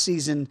the off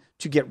season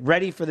to get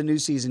ready for the new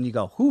season. You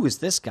go, who is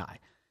this guy?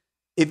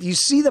 If you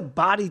see the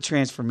body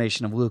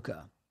transformation of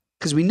Luka,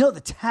 because we know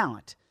the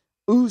talent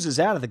oozes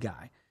out of the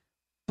guy,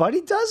 but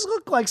he does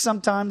look like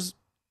sometimes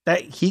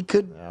that he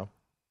could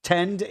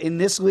tend in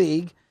this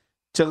league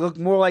to look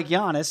more like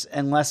Giannis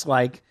and less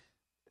like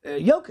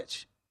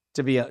Jokic,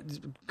 to be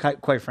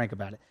quite frank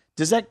about it.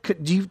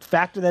 Do you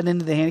factor that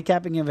into the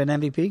handicapping of an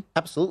MVP?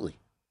 Absolutely,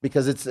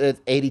 because it's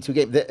 82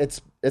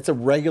 games. It's a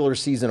regular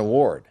season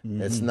award.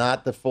 Mm-hmm. It's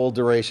not the full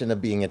duration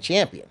of being a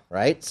champion,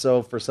 right?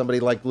 So for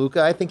somebody like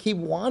Luka, I think he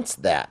wants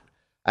that.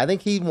 I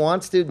think he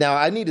wants to. Now,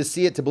 I need to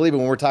see it to believe it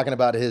when we're talking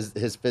about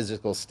his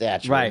physical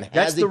stature. Right.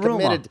 That's the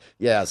rumor.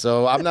 Yeah,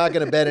 so I'm not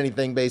going to bet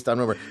anything based on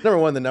rumor. Number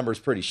one, the number's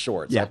pretty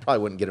short, so I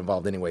probably wouldn't get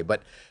involved anyway.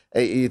 But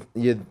you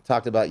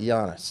talked about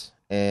Giannis.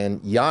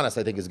 And Giannis,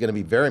 I think, is going to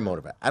be very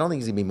motivated. I don't think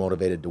he's going to be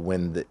motivated to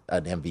win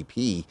an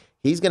MVP.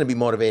 He's going to be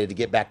motivated to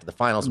get back to the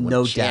finals and win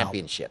a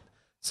championship.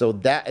 So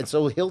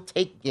he'll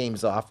take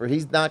games off, or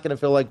he's not going to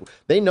feel like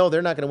they know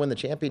they're not going to win the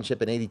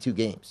championship in 82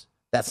 games.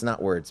 That's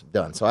not where it's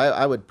done. So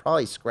I would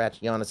probably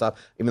scratch Giannis off,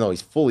 even though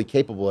he's fully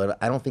capable of it.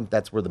 I don't think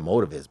that's where the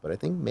motive is, but I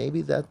think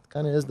maybe that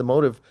kind of is the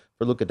motive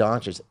for Luka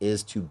Doncic,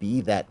 is to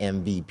be that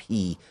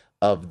MVP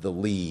of the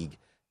league.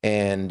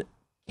 And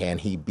can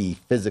he be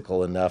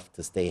physical enough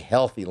to stay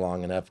healthy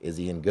long enough? Is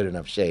he in good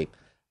enough shape?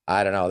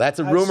 I don't know. That's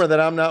a rumor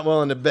that I'm not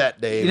willing to bet,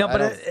 Dave.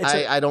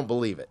 I don't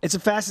believe it. It's a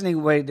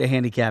fascinating way to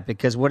handicap it,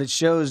 because what it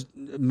shows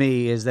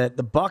me is that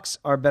the Bucks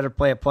are better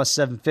play at plus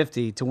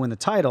 750 to win the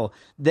title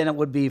than it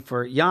would be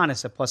for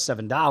Giannis at plus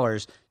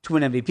 $7 to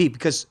win MVP.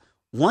 Because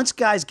once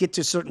guys get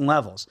to certain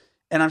levels,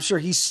 and I'm sure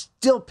he's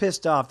still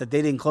pissed off that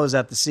they didn't close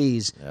out the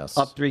C's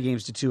up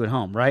 3-2 at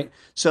home, right?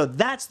 So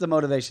that's the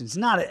motivation. It's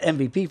not an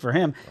MVP for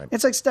him. Right.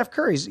 It's like Steph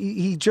Curry's.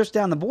 He drifts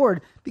down the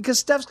board because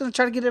Steph's going to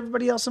try to get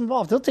everybody else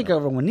involved. He'll take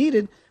over when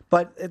needed,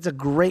 but it's a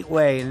great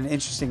way and an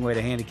interesting way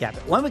to handicap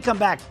it. When we come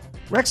back,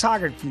 Rex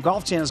Hoggard from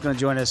Golf Channel is going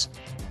to join us.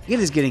 It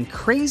is getting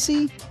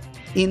crazy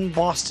in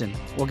Boston.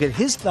 We'll get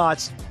his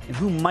thoughts and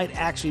who might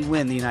actually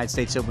win the United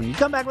States Open. You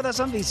come back with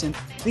us on VSiN,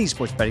 the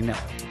Sports Betting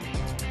Network.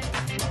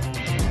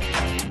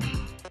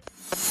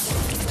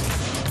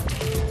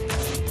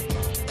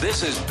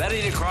 This is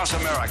Betting Across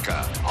America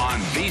on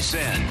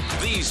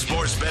VSiN, the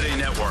Sports Betting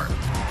Network.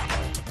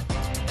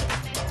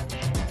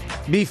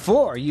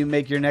 Before you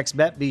make your next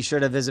bet, be sure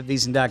to visit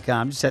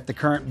VSiN.com to set the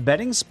current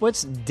betting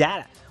splits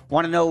data.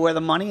 Want to know where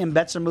the money and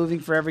bets are moving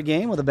for every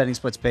game? Well, the betting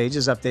splits page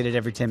is updated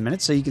every 10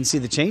 minutes so you can see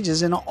the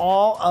changes in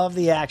all of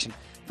the action.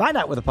 Find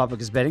out where the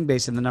public is betting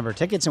based on the number of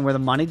tickets and where the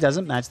money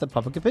doesn't match the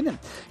public opinion.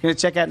 You're going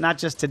to check out not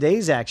just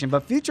today's action,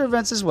 but future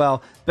events as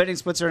well. Betting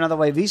splits are another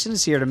way VSiN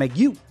is here to make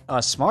you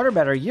a smarter,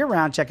 better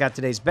year-round. Check out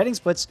today's betting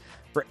splits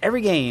for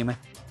every game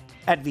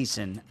at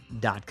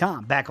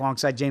VSiN.com. Back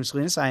alongside James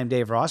Salinas, I am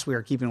Dave Ross. We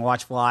are keeping a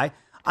watchful eye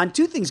on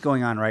two things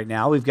going on right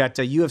now. We've got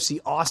UFC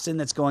Austin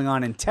that's going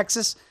on in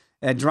Texas.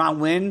 Deron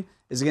Winn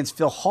is against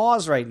Phil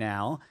Hawes right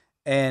now.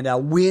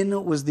 And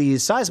Winn was the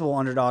sizable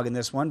underdog in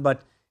this one,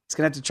 but he's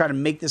going to have to try to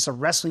make this a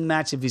wrestling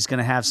match if he's going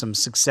to have some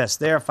success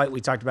there. A fight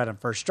we talked about on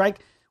First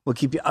Strike. We'll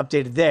keep you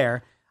updated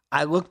there.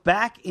 I look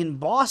back in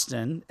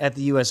Boston at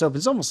the U.S. Open.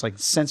 It's almost like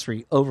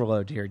sensory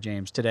overload here,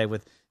 James, today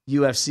with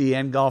UFC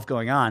and golf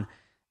going on.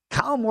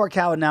 Colin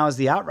Morikawa now is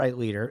the outright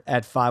leader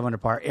at 5 under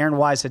par. Aaron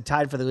Wise had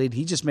tied for the lead.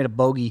 He just made a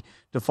bogey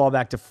to fall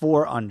back to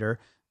 4 under.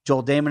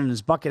 Joel Damon in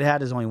his bucket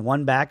hat is only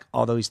 1 back,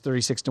 although he's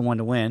 36-1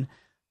 to win.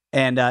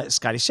 And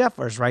Scottie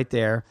Scheffler is right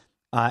there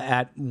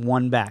at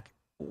 1 back.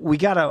 We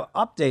got an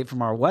update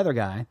from our weather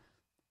guy,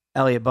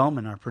 Elliot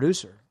Bowman, our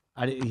producer.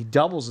 He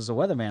doubles as a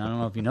weatherman. I don't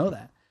know if you know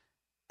that.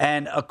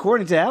 And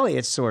according to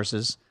Elliot's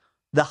sources,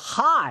 the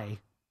high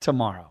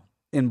tomorrow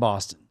in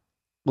Boston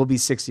will be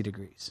 60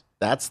 degrees.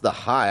 That's the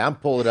high. I'm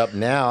pulling it up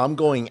now. I'm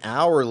going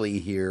hourly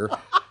here.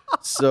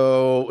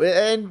 So,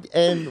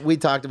 and we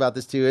talked about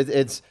this too.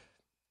 It's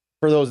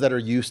for those that are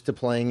used to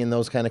playing in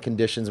those kind of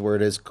conditions where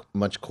it is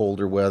much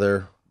colder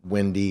weather,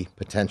 windy,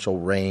 potential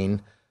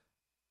rain,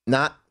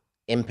 not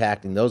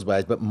impacting those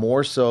guys, but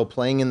more so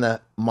playing in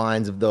the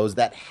minds of those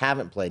that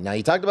haven't played. Now,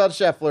 you talked about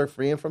Scheffler,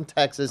 freeing from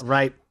Texas.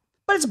 Right.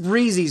 But it's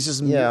breezy. It's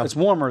just it's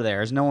warmer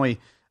there. It's only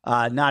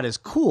not as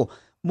cool.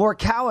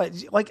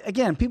 Morikawa, like,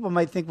 again, people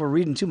might think we're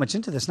reading too much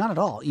into this. Not at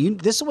all.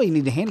 This is the way you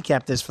need to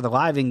handicap this for the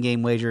live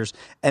in-game wagers,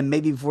 and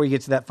maybe before you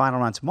get to that final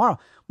round tomorrow.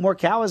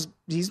 Morikawa's,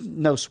 he's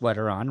no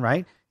sweater on,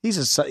 right?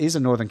 He's a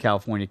Northern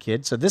California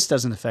kid, so this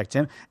doesn't affect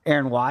him.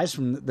 Aaron Wise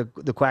from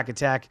the Quack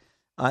Attack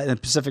in the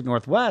Pacific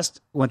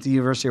Northwest, went to the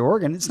University of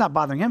Oregon. It's not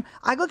bothering him.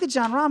 I look at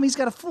John Rahm. He's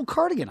got a full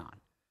cardigan on.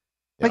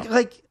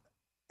 Like,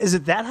 is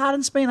it that hot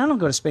in Spain? I don't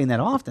go to Spain that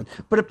often.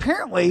 But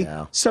apparently,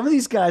 some of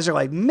these guys are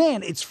like,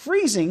 man, it's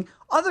freezing.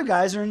 Other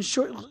guys are in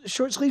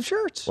short sleeve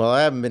shirts. Well,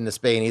 I haven't been to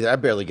Spain either. I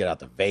barely get out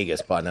to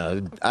Vegas, but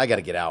I got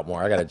to get out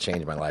more. I got to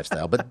change my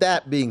lifestyle. But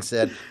that being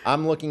said,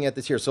 I'm looking at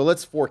this here. So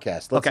let's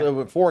forecast.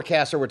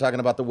 Forecaster, we're talking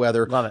about the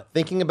weather. Love it.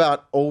 Thinking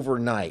about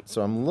overnight.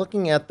 So I'm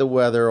looking at the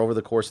weather over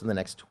the course of the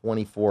next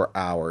 24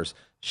 hours.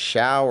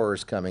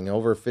 Showers coming,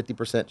 over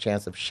 50%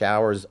 chance of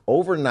showers,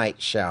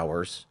 overnight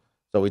showers.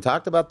 So we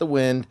talked about the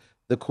wind,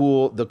 the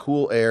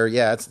cool air.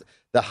 Yeah,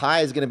 the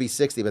high is going to be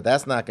 60, but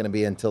that's not going to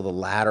be until the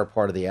latter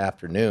part of the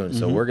afternoon.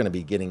 So we're going to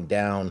be getting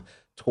down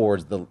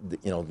towards the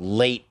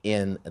late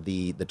in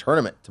the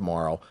tournament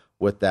tomorrow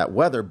with that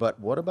weather. But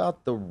what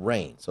about the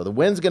rain? So the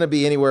wind's going to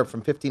be anywhere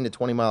from 15 to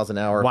 20 miles an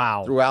hour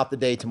throughout the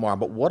day tomorrow.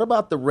 But what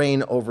about the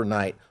rain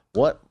overnight?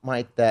 What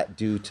might that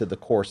do to the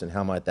course, and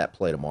how might that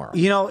play tomorrow?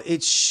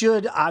 It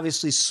should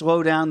obviously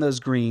slow down those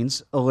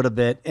greens a little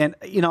bit. And,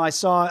 I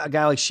saw a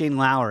guy like Shane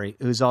Lowry,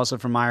 who's also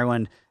from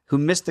Ireland, who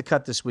missed the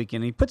cut this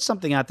weekend. He put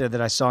something out there that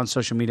I saw on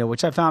social media,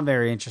 which I found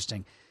very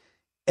interesting.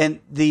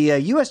 And the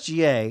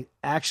USGA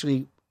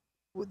actually,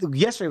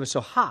 yesterday was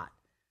so hot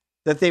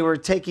that they were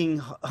taking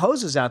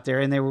hoses out there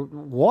and they were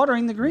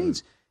watering the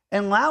greens.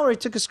 And Lowry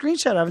took a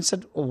screenshot of it and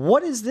said,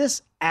 what is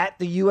this at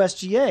the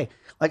USGA?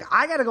 Like,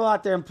 I got to go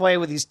out there and play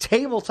with these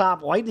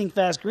tabletop lightning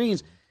fast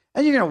greens,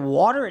 and you're going to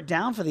water it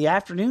down for the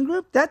afternoon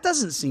group? That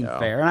doesn't seem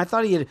fair. And I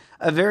thought he had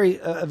a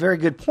very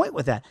good point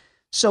with that.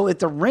 So if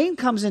the rain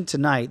comes in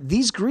tonight,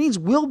 these greens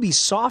will be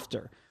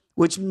softer,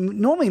 which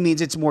normally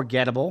means it's more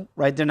gettable,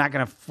 right? They're not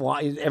going to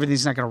fly.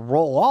 Everything's not going to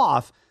roll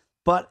off,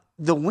 but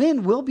the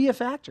wind will be a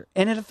factor.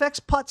 And it affects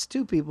putts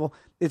too, people.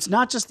 It's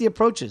not just the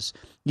approaches.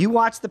 You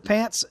watch the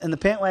pants and the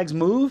pant legs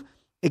move.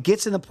 It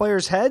gets in the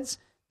players' heads.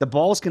 The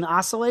balls can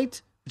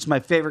oscillate, which is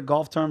my favorite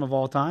golf term of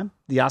all time,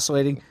 the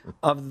oscillating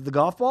of the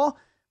golf ball.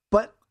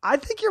 But I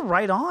think you're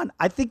right on.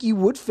 I think you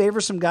would favor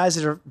some guys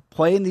that are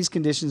playing these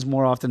conditions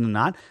more often than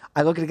not.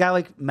 I look at a guy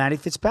like Matty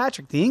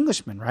Fitzpatrick, the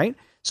Englishman, right?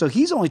 So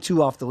he's only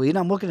 2 off the lead.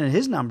 I'm looking at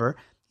his number.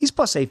 He's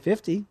plus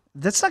 850.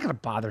 That's not going to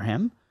bother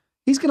him.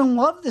 He's going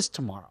to love this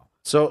tomorrow.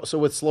 So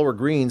with slower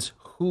greens,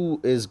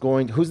 who's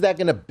that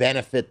going to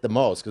benefit the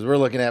most? Because we're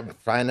looking at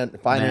finding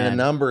a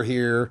number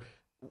here.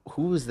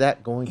 Who is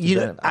that going to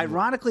benefit?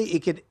 Ironically,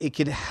 it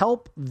could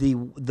help the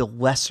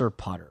lesser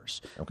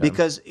putters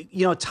because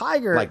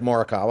Tiger, like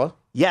Morikawa.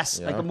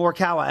 Yes, like a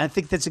Morikawa. And I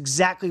think that's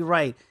exactly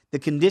right. The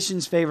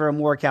conditions favor a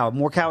Morikawa.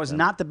 Morikawa is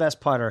not the best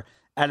putter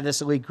out of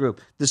this elite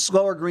group. The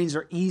slower greens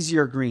are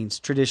easier greens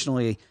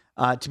traditionally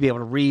to be able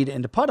to read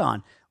and to putt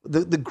on.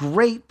 The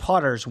great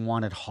putters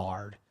want it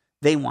hard.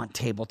 They want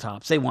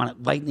tabletops. They want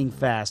it lightning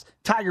fast.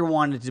 Tiger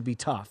wanted it to be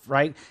tough,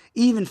 right?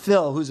 Even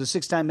Phil, who's a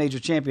 6-time major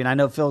champion, I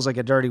know Phil's like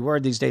a dirty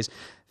word these days.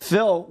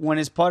 Phil, when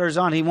his putter's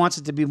on, he wants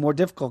it to be more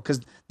difficult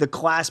because the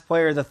class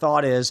player, the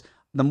thought is,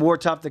 the more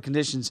tough the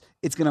conditions,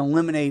 it's going to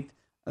eliminate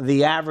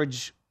the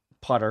average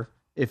putter,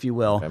 if you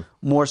will,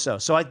 more so.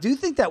 So I do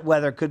think that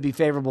weather could be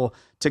favorable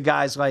to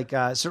guys like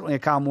certainly a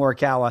Kyle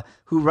Morikawa,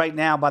 who right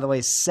now, by the way,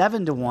 is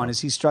 7-1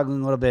 as he's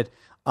struggling a little bit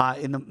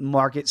in the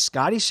market.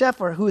 Scotty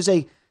Scheffler, who is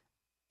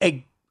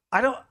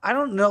I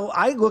don't know.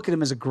 I look at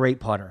him as a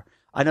great putter.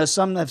 I know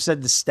some have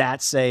said the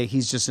stats say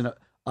he's just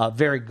a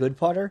very good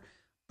putter,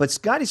 but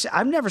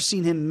I've never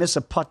seen him miss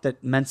a putt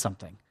that meant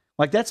something.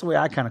 Like, that's the way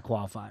I kind of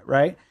qualify,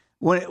 right?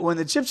 When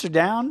the chips are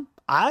down,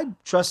 I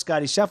trust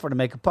Scotty Scheffler to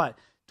make a putt.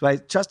 Do I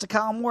trust a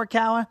Kyle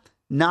Morikawa?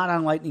 Not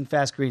on lightning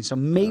fast greens. So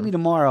maybe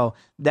tomorrow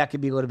that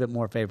could be a little bit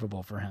more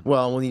favorable for him.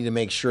 Well, we need to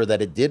make sure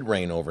that it did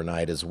rain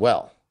overnight as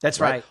well. That's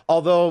right.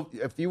 Although,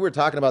 if you were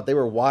talking about they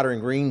were watering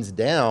greens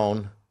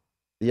down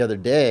the other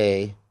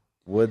day,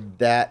 would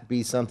that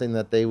be something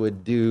that they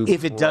would do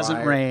if it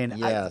doesn't rain?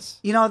 Yes.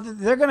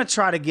 They're going to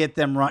try to get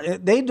them run.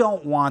 They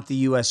don't want the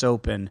U.S.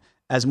 Open,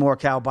 as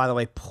Morikawa, by the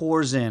way,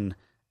 pours in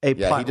a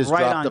putt he just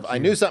right dropped on. I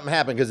knew something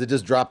happened because it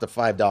just dropped to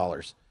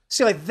 $5.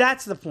 See, like,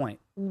 that's the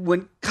point.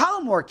 When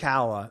Colin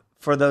Morikawa,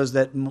 for those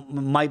that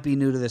might be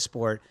new to this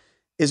sport,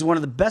 is one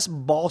of the best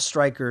ball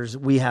strikers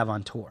we have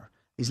on tour.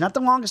 He's not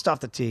the longest off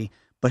the tee,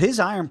 but his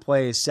iron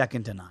play is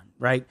second to none,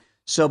 right?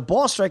 So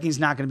ball striking is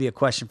not going to be a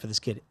question for this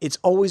kid. It's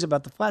always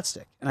about the flat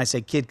stick. And I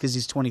say kid because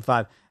he's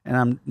 25, and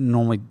I'm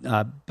normally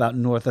about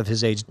north of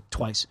his age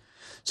twice.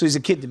 So he's a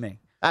kid to me.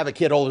 I have a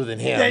kid older than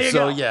him,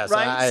 yes,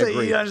 right? I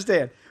agree. You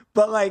understand.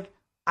 But, like,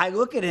 I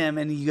look at him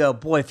and you go,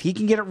 boy, if he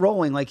can get it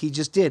rolling like he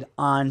just did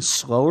on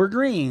slower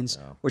greens,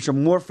 which are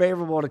more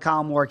favorable to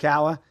Colin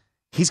Morikawa,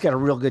 he's got a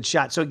real good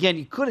shot. So, again,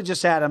 you could have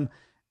just had him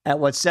at,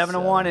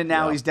 7-1, and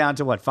now he's down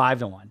to,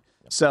 5-1.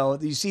 So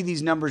you see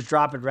these numbers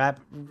dropping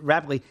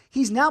rapidly.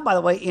 He's now, by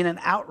the way, in an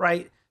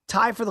outright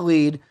tie for the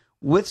lead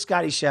with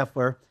Scotty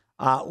Scheffler,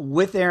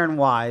 with Aaron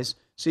Wise.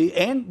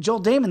 And Joel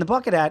Damon, the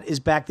bucket hat, is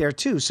back there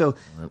too. So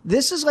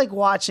this is like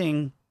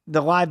watching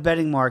the live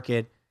betting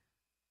market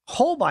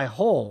hole by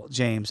hole,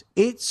 James.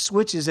 It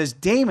switches as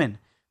Damon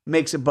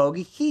makes a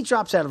bogey. He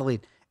drops out of the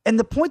lead. And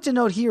the point to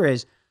note here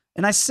is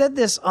And I said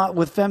this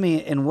with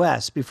Femi and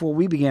Wes before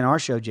we began our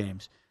show,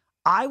 James.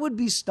 I would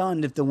be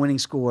stunned if the winning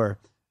score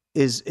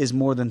is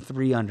more than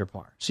 3 under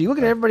par. So you look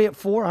at everybody at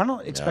 4. I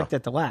don't expect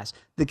that to last.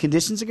 The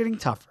conditions are getting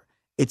tougher.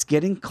 It's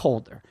getting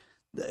colder.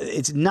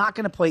 It's not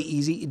going to play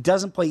easy. It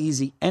doesn't play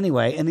easy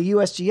anyway. And the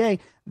USGA,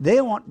 they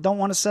don't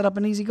want to set up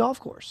an easy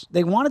golf course.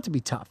 They want it to be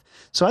tough.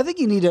 So I think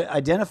you need to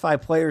identify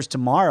players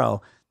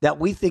tomorrow that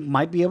we think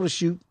might be able to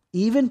shoot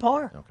even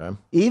par. Okay.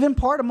 Even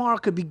par tomorrow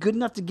could be good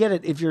enough to get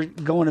it if you're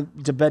going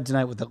to bed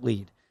tonight with a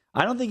lead.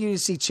 I don't think you need to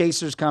see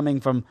chasers coming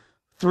from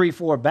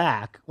 3-4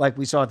 back like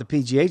we saw at the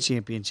PGA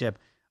Championship.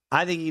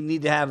 I think you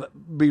need to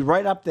be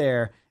right up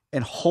there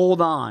and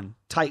hold on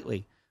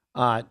tightly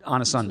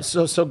on a Sunday.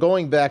 So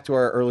going back to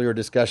our earlier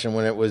discussion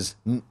when it was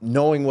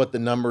knowing what the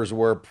numbers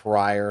were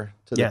prior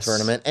to the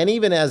tournament, and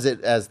even as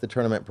the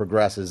tournament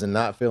progresses and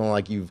not feeling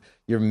like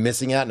you're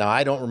missing out. Now,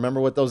 I don't remember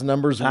what those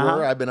numbers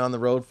were. I've been on the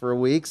road for a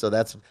week, so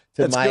that's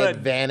my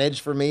advantage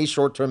for me.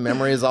 Short-term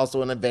memory is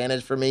also an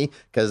advantage for me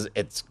because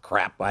it's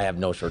crap. I have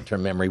no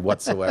short-term memory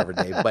whatsoever,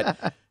 Dave.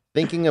 But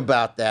thinking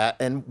about that,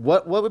 and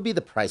what would be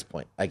the price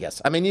point, I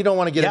guess? I mean, you don't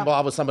want to get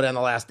involved with somebody on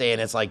the last day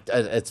and it's like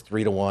it's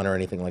 3-1 or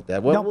anything like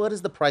that. What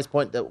is the price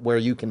point where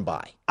you can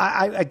buy?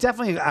 I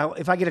definitely,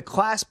 if I get a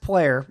class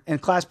player,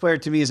 and class player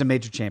to me is a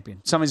major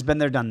champion. Somebody's been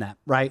there, done that,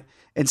 right?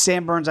 And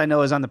Sam Burns, I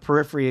know, is on the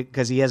periphery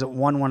because he hasn't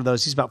won one of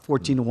those. He's about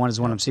 14-1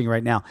 is what I'm seeing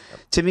right now.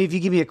 To me, if you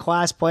give me a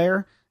class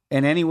player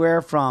and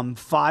anywhere from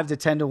 5 to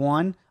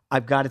 10-1,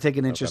 I've got to take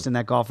an interest in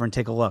that golfer and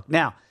take a look.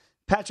 Now,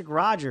 Patrick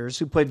Rogers,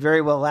 who played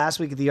very well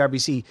last week at the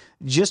RBC,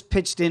 just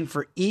pitched in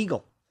for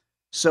Eagle.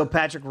 So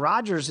Patrick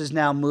Rogers has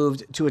now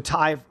moved to a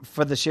tie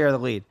for the share of the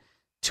lead.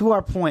 To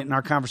our point in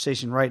our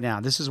conversation right now,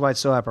 this is why it's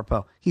so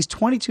apropos. He's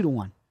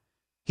 22-1.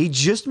 He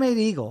just made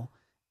Eagle,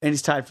 and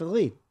he's tied for the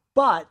lead.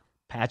 But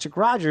Patrick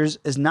Rogers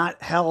is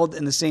not held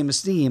in the same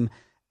esteem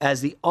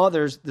as the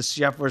others, the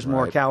Schefflers,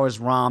 Morikawas,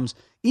 Rahms.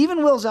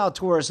 Even Will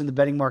Zalatoris in the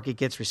betting market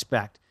gets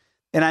respect.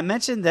 And I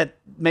mentioned that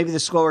maybe the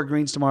slower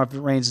greens tomorrow, if it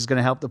rains, is going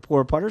to help the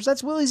poor putters.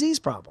 That's Willie Z's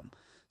problem.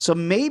 So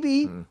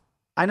maybe,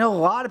 I know a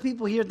lot of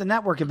people here at the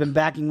network have been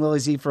backing Willie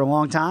Z for a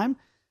long time.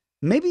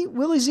 Maybe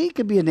Willie Z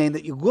could be a name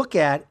that you look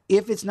at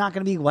if it's not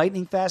going to be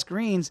lightning fast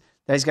greens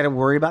that he's got to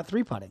worry about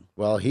 3-putting.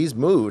 Well, he's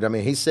moved. I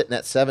mean, he's sitting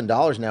at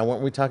 $7 now.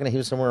 Weren't we talking he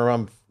was somewhere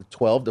around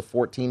 $12 to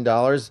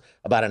 $14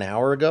 about an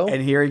hour ago?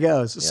 And here he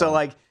goes. Yeah. So,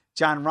 like,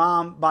 John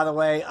Rahm, by the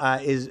way,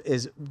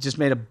 is just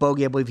made a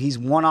bogey. I believe he's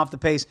one off the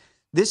pace.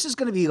 This is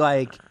going to be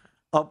like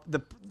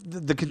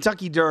the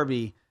Kentucky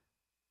Derby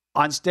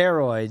on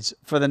steroids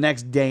for the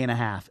next day and a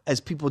half as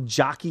people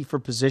jockey for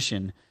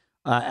position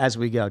as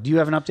we go. Do you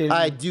have an update?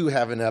 I do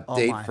have an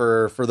update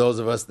for those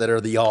of us that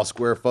are the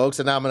all-square folks,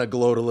 and I'm going to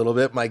gloat a little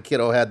bit. My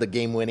kiddo had the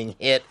game-winning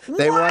hit.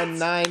 They won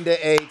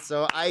 9-8,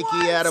 so Ike,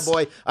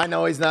 attaboy. I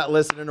know he's not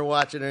listening or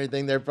watching or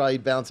anything. They're probably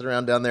bouncing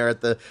around down there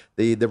at the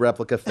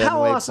replica Fenway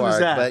Park. How awesome is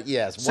that? But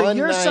yes, so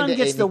your son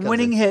gets the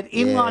winning hit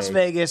in Las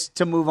Vegas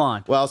to move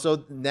on. Well,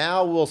 so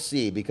now we'll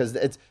see because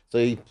so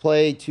you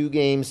play 2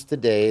 games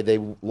today. They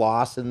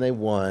lost and they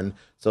won.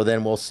 So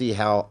then we'll see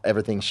how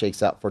everything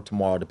shakes out for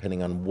tomorrow,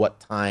 depending on what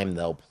time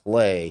they'll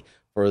play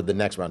for the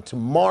next round.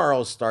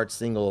 Tomorrow starts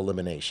single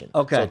elimination.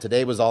 Okay. So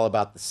today was all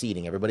about the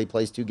seeding. Everybody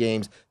plays 2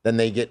 games, then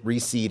they get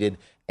reseeded,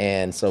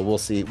 and so we'll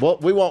see. Well,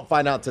 we won't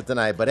find out till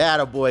tonight, but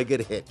attaboy,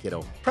 good hit,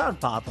 kiddo.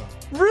 Proud papa.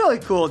 Really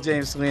cool,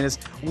 James Salinas.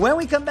 When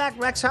we come back,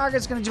 Rex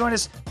Hargreaves is going to join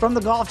us from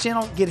the Golf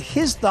Channel, get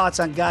his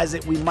thoughts on guys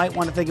that we might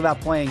want to think about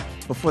playing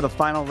before the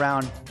final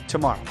round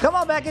tomorrow. Come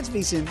on back, it's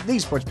VSiN, the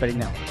Sports Betting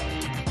Network.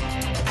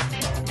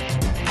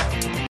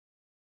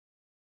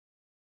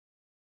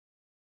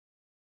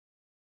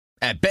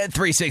 At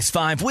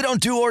Bet365, we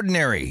don't do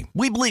ordinary.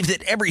 We believe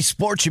that every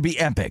sport should be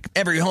epic.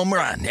 Every home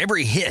run,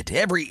 every hit,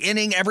 every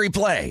inning, every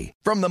play.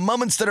 From the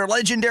moments that are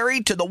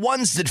legendary to the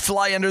ones that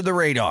fly under the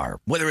radar.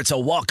 Whether it's a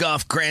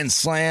walk-off grand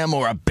slam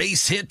or a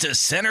base hit to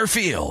center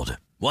field.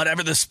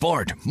 Whatever the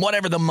sport,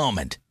 whatever the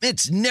moment.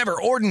 It's never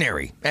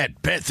ordinary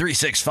at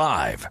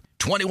Bet365.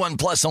 21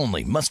 plus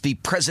only. Must be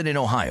present in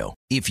Ohio.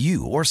 If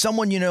you or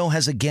someone you know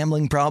has a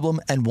gambling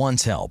problem and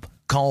wants help,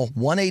 call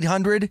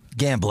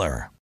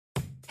 1-800-GAMBLER.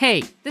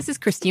 Hey, this is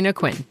Christina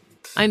Quinn.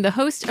 I'm the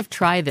host of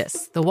Try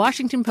This, the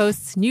Washington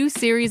Post's new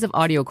series of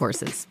audio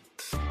courses.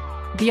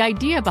 The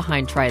idea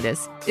behind Try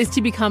This is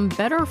to become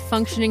better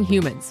functioning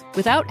humans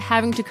without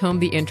having to comb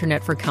the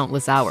internet for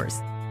countless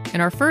hours. In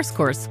our first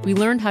course, we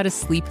learned how to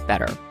sleep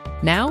better.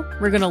 Now,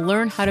 we're going to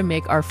learn how to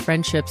make our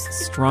friendships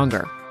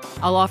stronger.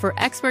 I'll offer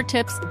expert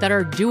tips that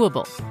are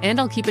doable, and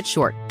I'll keep it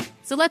short.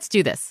 So let's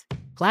do this.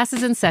 Class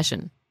is in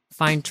session.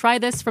 Find Try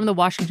This from the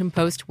Washington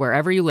Post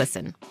wherever you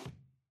listen.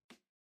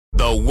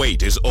 The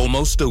wait is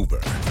almost over.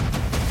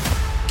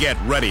 Get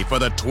ready for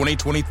the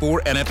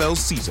 2024 NFL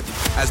season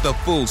as the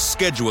full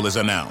schedule is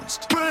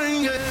announced.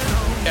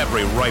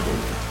 Every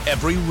rivalry,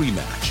 every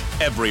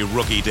rematch, every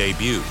rookie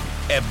debut,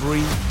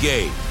 every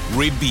game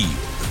revealed.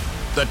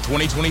 The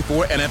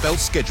 2024 NFL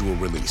schedule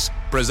release,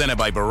 presented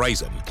by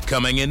Verizon,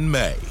 coming in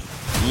May.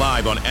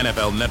 Live on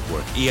NFL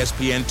Network,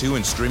 ESPN2,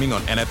 and streaming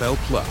on NFL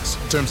Plus.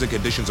 Terms and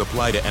conditions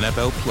apply to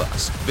NFL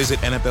Plus. Visit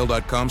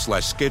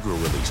NFL.com/schedule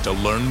release to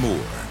learn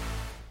more.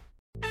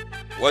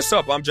 What's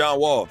up? I'm John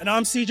Wall. And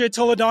I'm CJ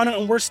Toledano,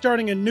 and we're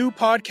starting a new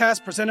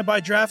podcast presented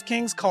by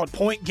DraftKings called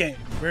Point Game.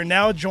 We're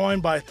now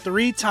joined by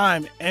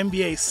three-time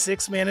NBA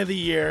Sixth Man of the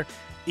Year,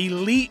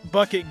 elite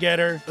bucket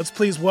getter. Let's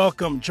please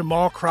welcome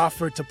Jamal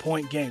Crawford to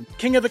Point Game.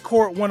 King of the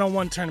Court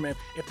one-on-one tournament.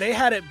 If they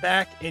had it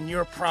back in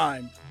your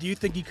prime, do you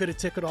think you could have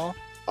took it all?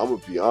 I'm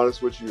going to be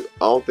honest with you.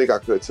 I don't think I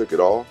could have took it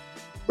all,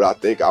 but I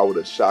think I would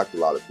have shocked a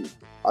lot of people.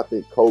 I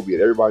think Kobe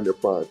and everybody in their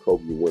prime,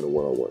 Kobe would win a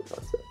one-on-one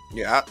contest.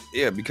 Yeah,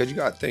 because you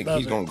got to think,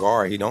 he's going to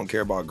guard. He don't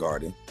care about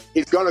guarding.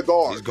 He's going to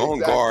guard. He's going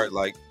to guard.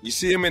 Like, you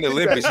see him in the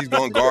Olympics, he's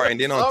going to guard. And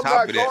then on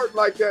top of that. I'm not guarding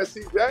like that,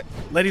 CJ.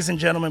 Ladies and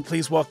gentlemen,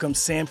 please welcome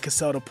Sam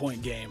Cassell to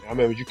Point Game. I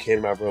remember you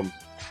came out from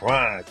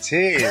crying,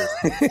 tears.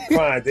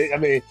 Crying. I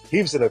mean,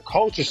 he was in a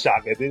culture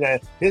shock. And then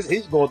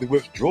he's going through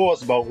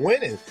withdrawals about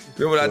winning.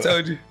 Remember what I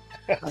told you?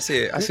 I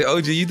said,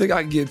 OG, you think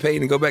I can get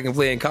paid and go back and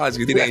play in college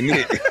because it ain't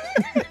it?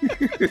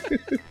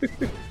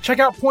 Check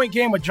out Point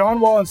Game with John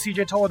Wall and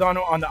CJ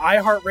Toledano on the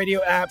iHeartRadio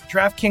app,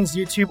 DraftKings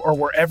YouTube, or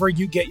wherever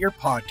you get your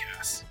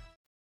podcasts.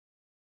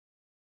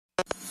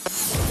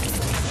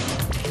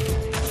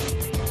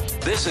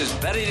 This is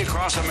Betting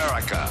Across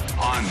America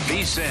on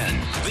VSiN,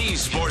 the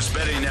Sports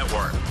Betting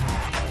Network.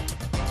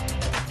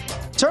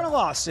 Turn a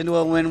loss into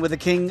a win with the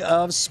king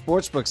of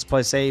sportsbooks.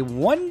 Place a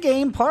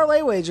one-game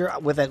parlay wager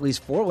with at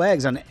least 4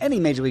 legs on any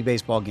Major League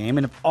Baseball game.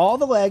 And if all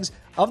the legs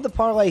of the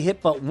parlay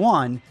hit but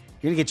one,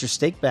 you're going to get your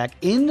stake back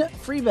in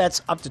free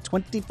bets up to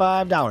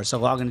 $25. So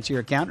log into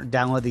your account or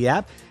download the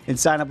app and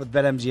sign up with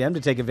BetMGM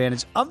to take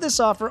advantage of this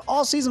offer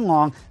all season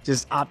long.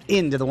 Just opt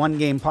into the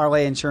one-game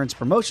parlay insurance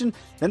promotion.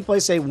 Then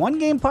place a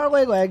one-game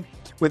parlay leg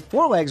with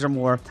 4 legs or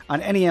more on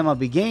any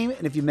MLB game.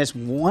 And if you miss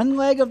one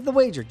leg of the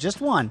wager,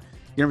 just one,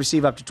 you're going to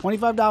receive up to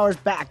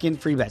 $25 back in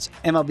free bets.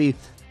 MLB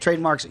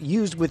trademarks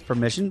used with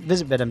permission.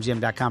 Visit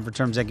BetMGM.com for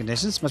terms and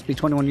conditions. Must be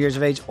 21 years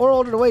of age or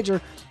older to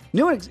wager.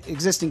 New and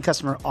existing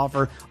customer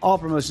offer. All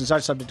promotions are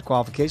subject to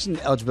qualification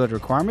and eligibility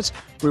requirements.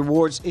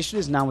 Rewards issued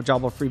as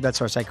non-withdrawable free bets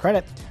or site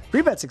credit.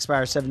 Free bets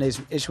expire 7 days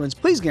from issuance.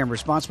 Please gamble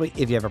responsibly.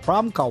 If you have a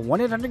problem, call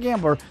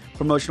 1-800-GAMBLER.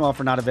 Promotional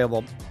offer not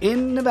available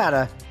in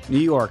Nevada, New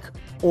York,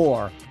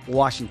 or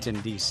Washington,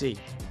 D.C.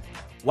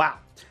 Wow.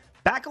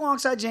 Back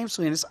alongside James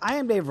Salinas, I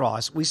am Dave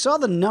Ross. We saw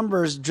the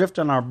numbers drift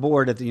on our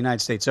board at the United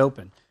States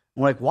Open.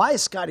 We're like, why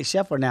is Scottie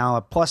Scheffler now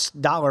a plus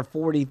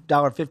 $1.40,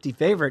 $1.50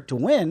 favorite to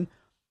win?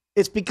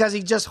 It's because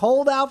he just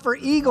holed out for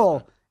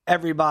eagle,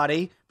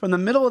 everybody, from the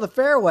middle of the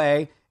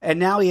fairway, and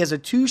now he has a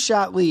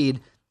 2-shot lead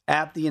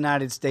at the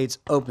United States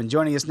Open.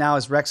 Joining us now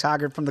is Rex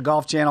Hoggard from the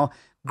Golf Channel.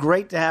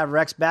 Great to have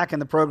Rex back in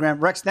the program.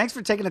 Rex, thanks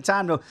for taking the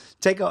time to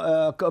take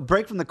a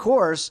break from the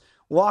course,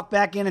 walk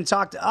back in and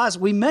talk to us.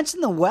 We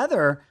mentioned the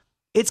weather.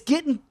 It's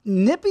getting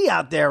nippy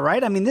out there,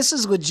 right? I mean, this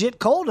is legit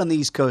cold on the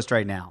East Coast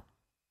right now.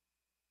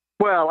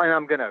 Well, and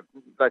I'm going to,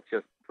 let's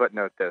just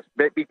footnote this.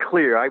 Be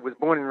clear, I was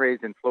born and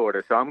raised in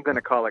Florida, so I'm going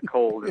to call it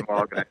cold, and we're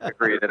all going to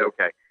agree that,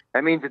 okay,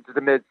 that means it's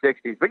the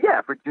mid-60s. But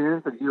yeah, for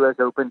June, for the U.S.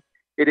 Open,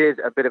 it is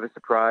a bit of a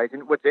surprise.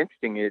 And what's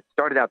interesting, it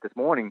started out this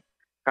morning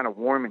kind of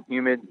warm and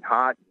humid and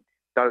hot.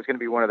 Thought it was going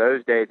to be one of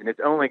those days, and it's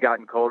only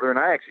gotten colder. And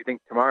I actually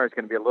think tomorrow is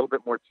going to be a little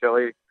bit more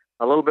chilly,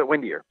 a little bit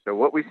windier. So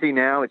what we see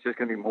now, it's just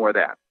going to be more of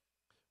that.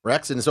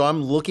 Rex, and so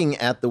I'm looking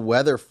at the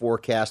weather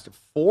forecast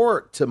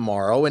for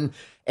tomorrow, and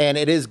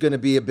it is going to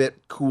be a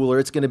bit cooler.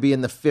 It's going to be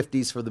in the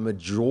 50s for the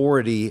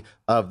majority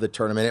of the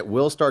tournament. It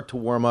will start to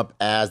warm up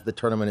as the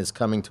tournament is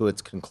coming to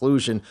its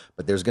conclusion,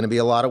 but there's going to be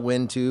a lot of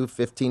wind too,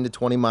 15 to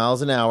 20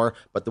 miles an hour.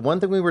 But the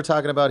one thing we were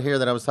talking about here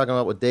that I was talking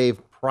about with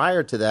Dave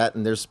prior to that,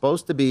 and there's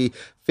supposed to be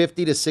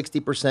 50 to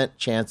 60%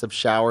 chance of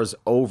showers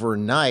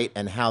overnight,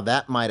 and how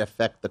that might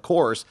affect the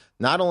course.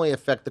 Not only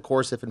affect the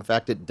course if, in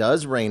fact, it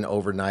does rain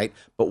overnight,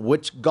 but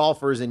which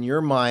golfers, in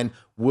your mind,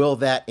 will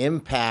that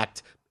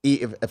impact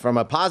from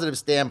a positive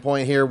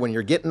standpoint here when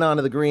you're getting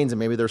onto the greens, and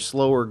maybe they're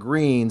slower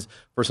greens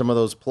for some of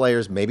those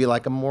players, maybe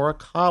like a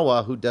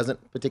Morikawa who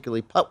doesn't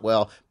particularly putt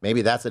well,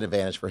 maybe that's an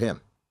advantage for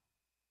him.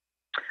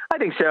 I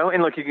think so.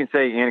 And look, you can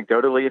say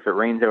anecdotally, if it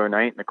rains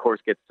overnight and the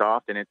course gets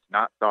soft, and it's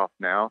not soft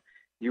now,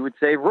 you would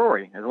say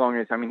Rory, as long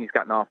as, he's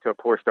gotten off to a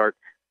poor start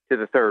to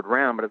the third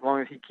round, but as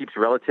long as he keeps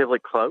relatively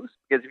close,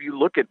 because if you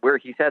look at where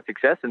he's had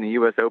success in the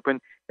U.S.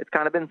 Open, it's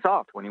kind of been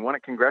soft. When he won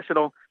at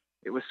Congressional,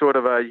 it was sort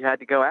of you had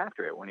to go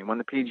after it. When he won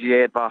the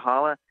PGA at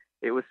Valhalla,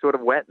 it was sort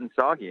of wet and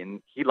soggy,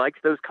 and he likes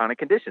those kind of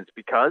conditions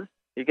because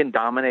he can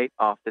dominate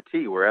off the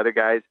tee where other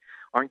guys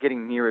aren't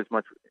getting near as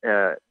much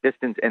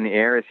distance in the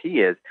air as he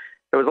is.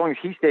 So as long as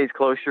he stays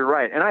close, you're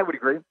right. And I would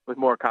agree with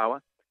Morikawa.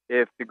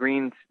 If the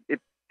greens,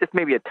 it's just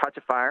maybe a touch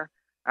of fire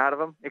out of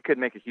them, it could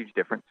make a huge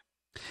difference.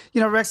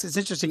 Rex, it's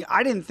interesting.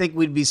 I didn't think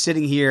we'd be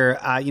sitting here,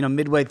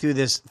 midway through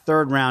this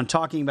third round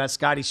talking about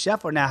Scottie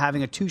Scheffler now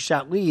having a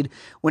 2-shot lead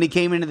when he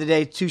came into the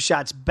day 2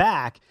 shots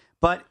back.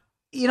 But,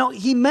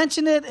 he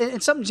mentioned it,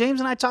 and something James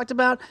and I talked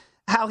about.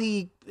 how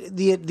the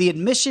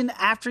admission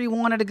after he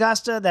won at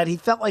Augusta that he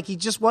felt like he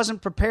just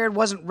wasn't prepared,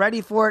 wasn't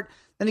ready for it.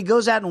 Then he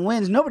goes out and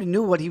wins. Nobody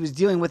knew what he was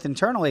dealing with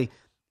internally.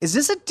 Is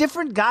this a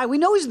different guy? We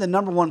know he's the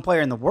number one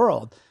player in the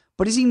world,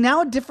 but is he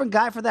now a different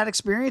guy for that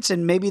experience?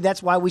 And maybe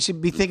that's why we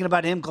should be thinking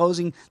about him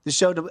closing the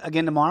show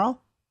again tomorrow?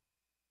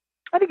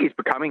 I think he's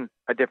becoming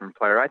a different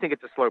player. I think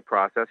it's a slow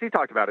process. He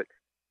talked about it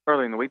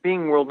early in the week.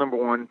 Being world number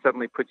one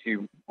suddenly puts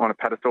you on a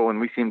pedestal, and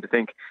we seem to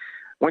think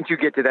once you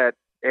get to that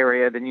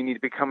area, then you need to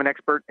become an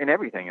expert in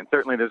everything. And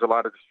certainly there's a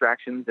lot of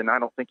distractions, and I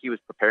don't think he was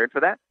prepared for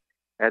that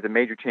as a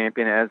major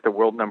champion, as the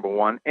world number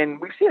one. And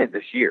we've seen it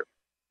this year.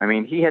 I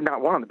mean, he had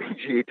not won on the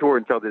PGA Tour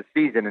until this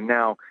season, and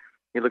now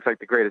he looks like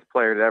the greatest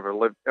player to ever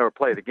live or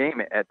play the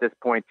game at this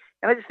point.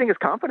 And I just think his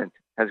confidence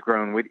has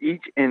grown with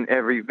each and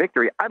every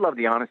victory. I love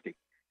the honesty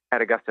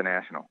at Augusta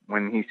National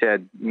when he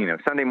said,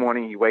 Sunday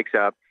morning he wakes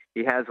up,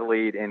 he has a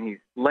lead, and he's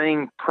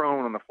laying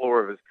prone on the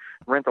floor of his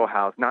rental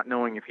house, not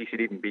knowing if he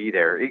should even be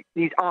there.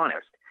 He's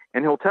honest,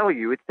 and he'll tell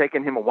you it's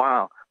taken him a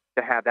while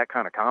to have that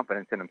kind of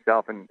confidence in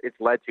himself, and it's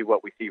led to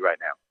what we see right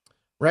now.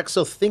 Rex,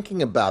 so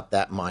thinking about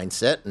that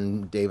mindset,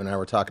 and Dave and I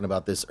were talking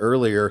about this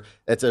earlier,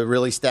 it's a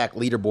really stacked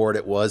leaderboard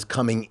it was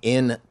coming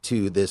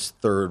into this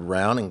third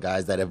round, and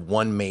guys that have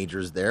won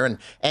majors there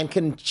and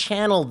can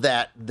channel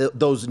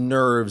those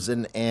nerves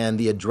and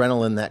the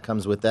adrenaline that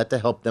comes with that to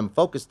help them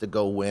focus to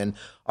go win.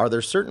 Are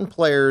there certain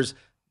players,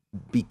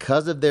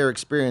 because of their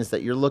experience,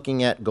 that you're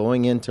looking at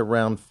going into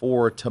round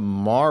 4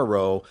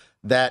 tomorrow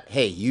that,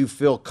 hey, you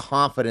feel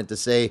confident to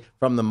say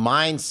from the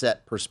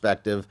mindset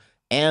perspective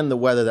and the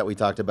weather that we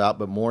talked about,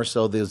 but more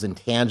so those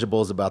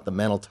intangibles about the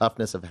mental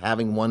toughness of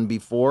having won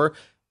before?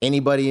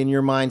 Anybody in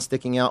your mind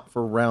sticking out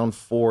for round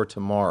 4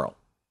 tomorrow?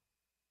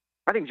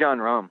 I think Jon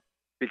Rahm,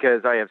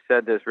 because I have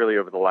said this really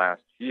over the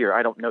last year.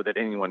 I don't know that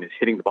anyone is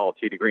hitting the ball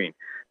tee to green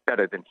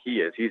better than he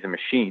is. He's a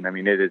machine. I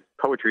mean, it is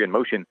poetry in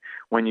motion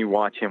when you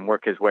watch him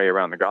work his way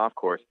around the golf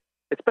course.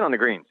 It's been on the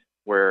greens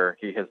where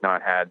he has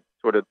not had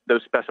sort of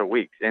those special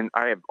weeks. And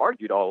I have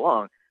argued all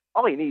along,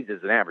 all he needs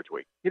is an average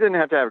week. He doesn't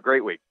have to have a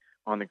great week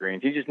on the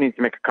greens. He just needs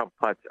to make a couple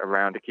putts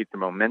around to keep the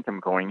momentum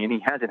going, and he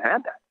hasn't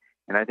had that.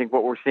 And I think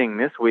what we're seeing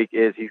this week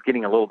is he's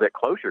getting a little bit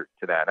closer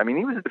to that. I mean,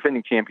 he was a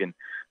defending champion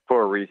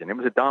for a reason. It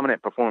was a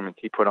dominant performance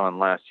he put on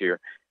last year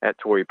at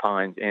Torrey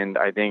Pines, and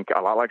I think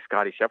a lot like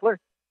Scottie Scheffler,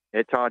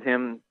 it taught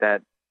him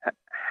that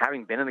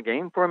having been in the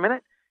game for a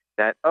minute,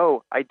 that,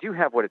 I do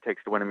have what it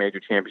takes to win a major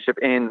championship.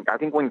 And I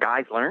think when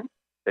guys learn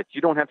that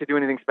you don't have to do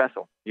anything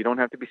special, you don't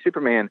have to be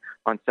Superman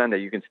on Sunday,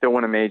 you can still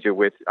win a major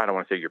with, I don't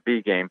want to say your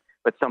B game,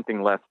 but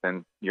something less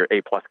than your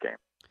A-plus game.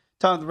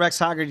 Talking with Rex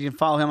Hoggard, you can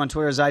follow him on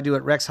Twitter as I do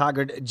at Rex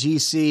Hoggard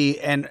GC.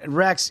 And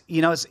Rex,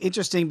 it's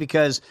interesting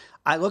because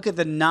I look at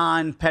the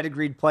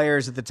non-pedigreed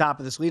players at the top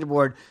of this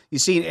leaderboard. You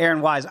see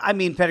Aaron Wise. I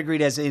mean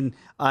pedigreed as in,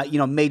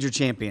 major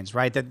champions,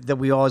 right? That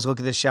we always look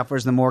at the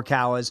Schefflers and the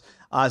Morikawas,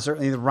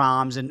 certainly the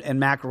Rahms and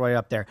McIlroy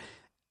up there.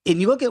 And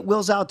you look at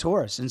Will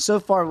Zalatoris, and so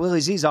far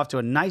Willie Z's off to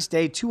a nice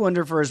day, 2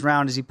 under for his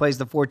round as he plays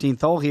the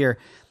 14th hole here.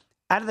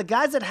 Out of the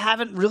guys that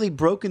haven't really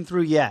broken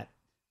through yet,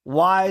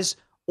 Wise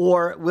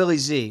or Willie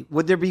Z,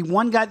 would there be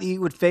one guy that you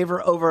would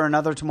favor over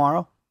another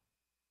tomorrow?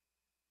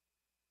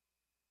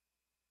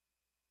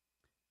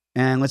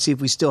 And let's see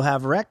if we still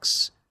have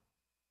Rex.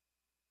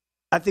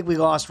 I think we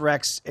lost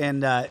Rex.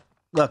 And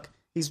look,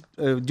 he's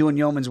doing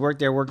yeoman's work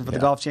there, working for the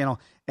Golf Channel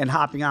and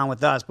hopping on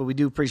with us. But we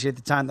do appreciate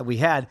the time that we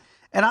had.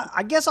 And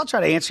I guess I'll try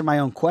to answer my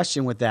own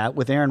question with that,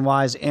 with Aaron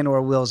Wise and or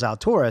Will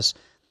Zalatoris.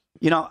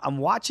 I'm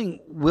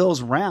watching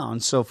Will's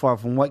round so far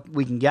from what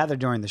we can gather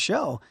during the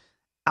show.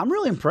 I'm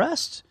really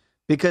impressed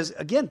because,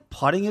 again,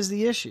 putting is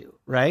the issue,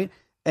 right?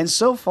 And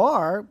so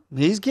far,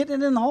 he's getting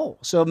it in the hole.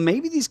 So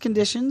maybe these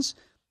conditions,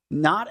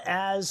 not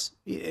as,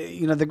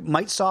 they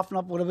might soften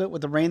up a little bit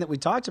with the rain that we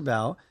talked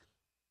about.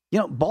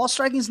 Ball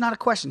striking is not a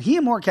question. He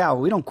and Morikawa,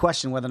 we don't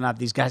question whether or not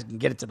these guys can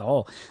get it to the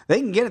hole. They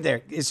can get it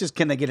there. It's just,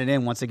 can they get it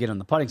in once they get on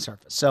the putting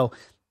surface? So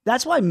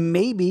that's why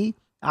maybe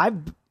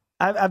I've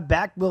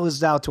backed Will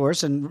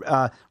Zalatoris, and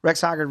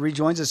Rex Hoggard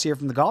rejoins us here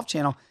from the Golf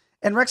Channel.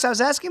 And Rex, I was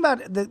asking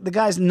about the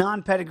guys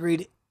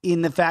non-pedigreed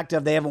in the fact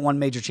of they haven't won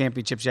major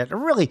championships yet, or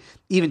really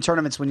even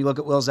tournaments when you look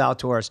at Will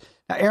Zalatoris.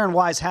 Now, Aaron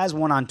Wise has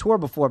won on tour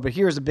before, but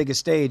here's the biggest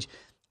stage.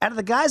 Out of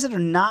the guys that are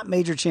not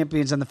major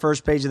champions on the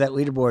first page of that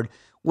leaderboard,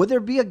 would there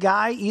be a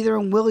guy either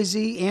in Willie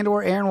Z and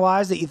or Aaron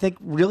Wise that you think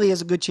really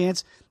has a good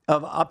chance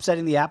of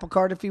upsetting the apple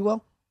cart, if you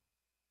will?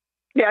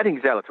 Yeah, I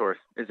think Zalatoris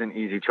is an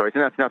easy choice,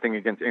 and that's nothing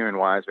against Aaron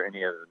Wise or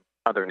any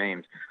other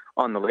names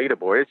on the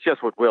leaderboard. It's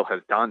just what Will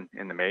has done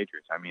in the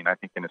majors. I mean, I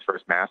think in his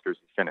first Masters,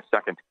 he finished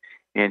second,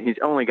 and he's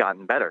only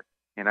gotten better.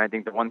 And I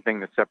think the one thing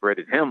that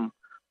separated him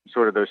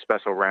sort of those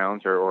special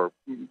rounds or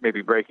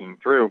maybe breaking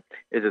through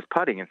is his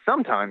putting. And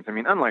sometimes, I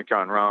mean, unlike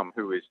Jon Rahm,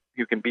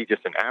 who can be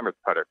just an average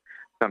putter,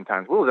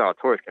 sometimes Will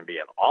Zalatoris can be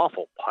an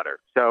awful putter.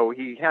 So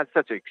he has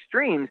such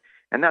extremes,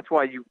 and that's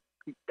why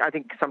I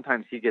think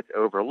sometimes he gets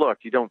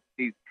overlooked. You don't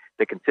see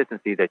the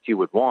consistency that you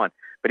would want,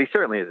 but he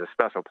certainly is a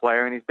special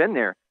player, and he's been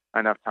there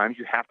enough times.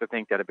 You have to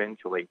think that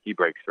eventually he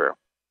breaks through.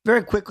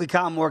 Very quickly,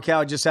 Colin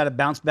Morikawa just had a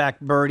bounce-back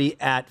birdie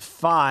at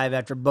 5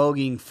 after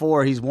bogeying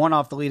 4. He's one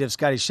off the lead of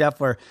Scotty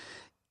Scheffler.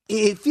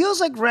 It feels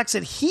like, Rex,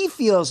 that he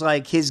feels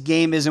like his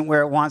game isn't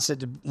where he wants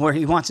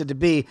it to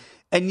be,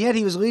 and yet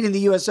he was leading the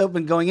U.S.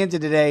 Open going into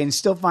today and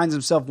still finds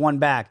himself one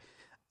back.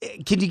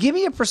 Can you give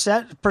me a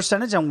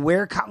percentage on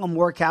where Colin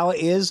Morikawa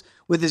is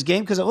with his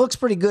game? Because it looks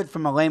pretty good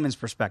from a layman's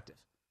perspective.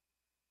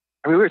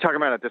 I mean, we were talking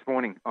about it this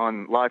morning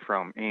on Live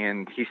From,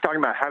 and he's talking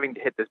about having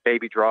to hit this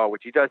baby draw,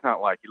 which he does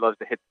not like. He loves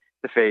to hit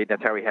the fade.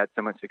 That's how he had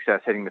so much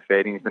success hitting the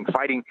fade. And he's been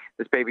fighting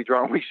this baby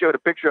draw. And we showed a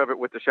picture of it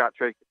with the shot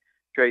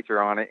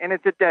tracer on it. And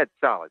it's a dead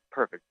solid,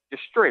 perfect,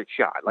 just straight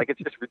shot. Like, it's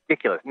just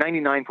ridiculous.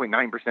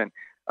 99.9%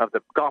 of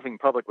the golfing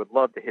public would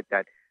love to hit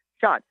that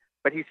shot,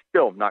 but he's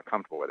still not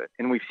comfortable with it.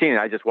 And we've seen it.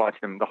 I just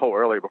watched him the hole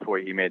earlier before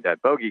he made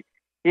that bogey.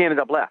 He ended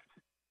up left.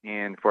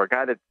 And for a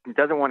guy that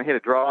doesn't want to hit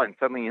a draw and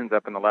suddenly ends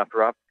up in the left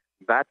rough,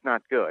 that's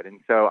not good. And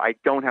so I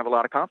don't have a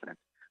lot of confidence.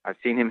 I've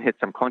seen him hit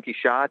some clunky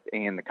shots,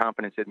 and the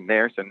confidence isn't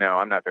there. So, no,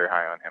 I'm not very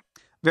high on him.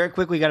 Very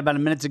quickly, we got about a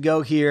minute to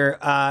go here.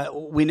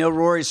 We know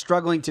Rory's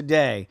struggling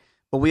today,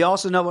 but we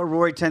also know what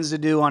Rory tends to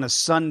do on a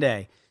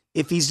Sunday.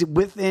 If he's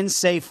within,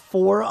 say,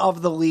 4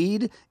 of the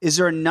lead, is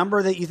there a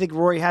number that you think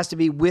Rory has to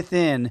be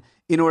within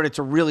in order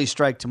to really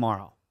strike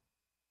tomorrow?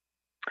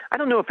 I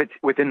don't know if it's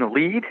within the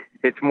lead.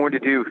 It's more to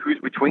do who's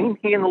between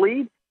he and the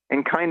lead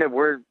and kind of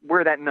where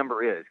that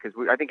number is. Because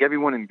I think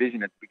everyone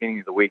envisioned at the beginning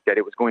of the week that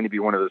it was going to be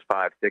one of those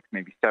 5, 6,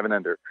 maybe 7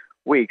 under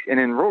weeks. And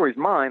in Rory's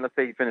mind, let's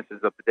say he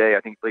finishes up the day,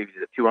 I believe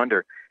he's at 2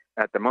 under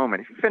at the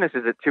moment. If he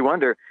finishes at 2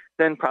 under,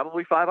 then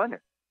probably 5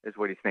 under is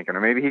what he's thinking. Or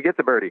maybe he gets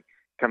a birdie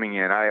coming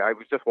in. I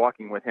was just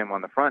walking with him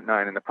on the front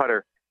 9, and the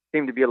putter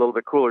seemed to be a little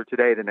bit cooler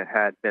today than it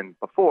had been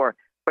before.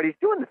 But he's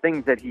doing the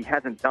things that he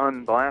hasn't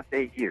done the last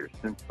 8 years,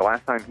 since the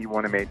last time he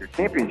won a major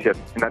championship,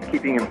 and that's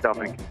keeping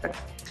himself in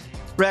contention.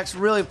 Rex,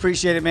 really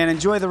appreciate it, man.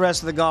 Enjoy the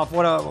rest of the golf.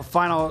 What a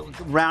final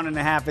round and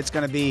a half it's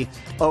going to be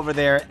over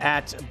there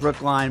at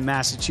Brookline,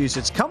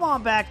 Massachusetts. Come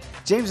on back.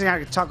 James and I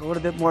can talk a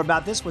little bit more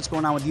about this, what's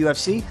going on with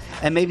UFC,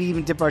 and maybe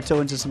even dip our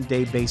toe into some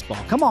day baseball.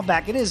 Come on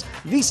back. It is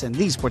VSiN,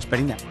 the Sports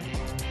Betting Network.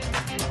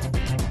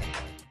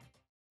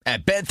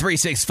 At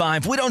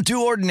Bet365, we don't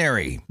do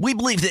ordinary. We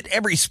believe that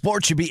every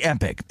sport should be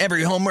epic.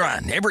 Every home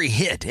run, every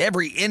hit,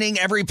 every inning,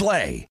 every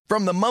play.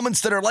 From the moments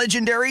that are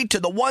legendary to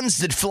the ones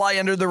that fly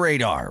under the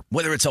radar.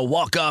 Whether it's a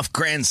walk-off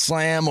grand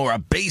slam or a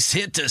base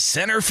hit to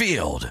center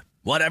field.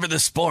 Whatever the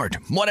sport,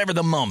 whatever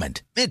the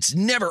moment. It's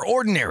never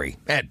ordinary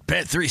at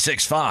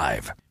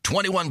Bet365.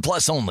 21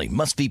 plus only.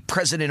 Must be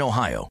present in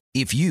Ohio.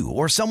 If you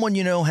or someone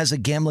you know has a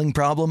gambling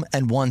problem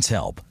and wants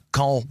help,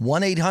 call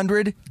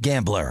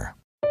 1-800-GAMBLER.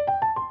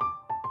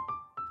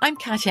 I'm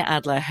Katya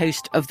Adler,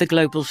 host of The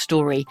Global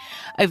Story.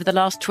 Over the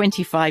last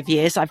 25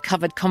 years, I've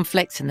covered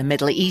conflicts in the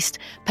Middle East,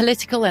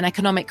 political and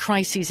economic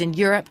crises in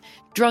Europe,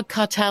 drug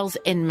cartels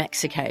in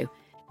Mexico.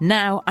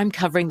 Now I'm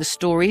covering the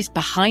stories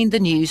behind the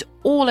news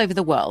all over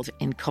the world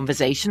in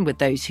conversation with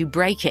those who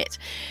break it.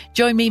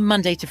 Join me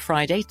Monday to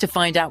Friday to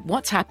find out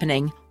what's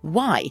happening,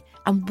 why,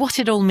 and what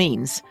it all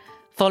means.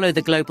 Follow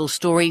The Global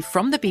Story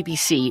from the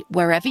BBC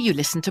wherever you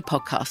listen to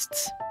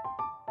podcasts.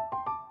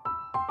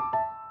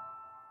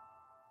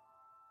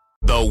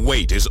 The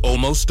wait is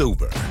almost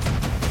over.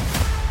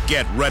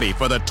 Get ready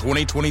for the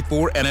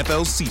 2024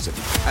 NFL season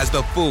as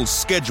the full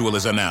schedule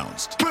is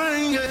announced.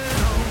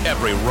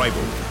 Every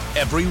rivalry,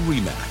 every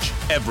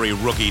rematch, every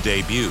rookie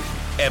debut,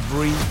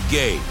 every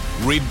game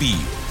revealed.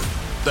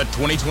 The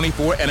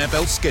 2024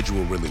 NFL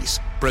schedule release,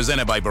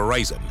 presented by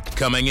Verizon,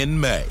 coming in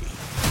May.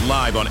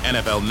 Live on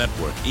NFL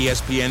Network,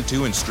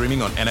 ESPN2, and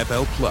streaming on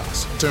NFL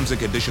Plus. Terms and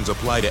conditions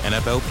apply to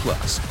NFL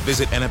Plus.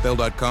 Visit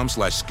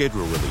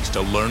NFL.com/schedule release to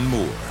learn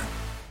more.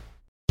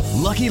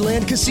 Lucky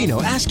Land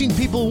Casino, asking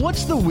people,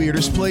 what's the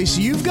weirdest place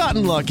you've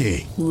gotten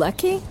lucky?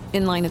 Lucky?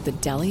 In line at the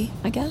deli,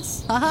 I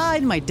guess? Aha,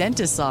 in my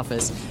dentist's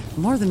office.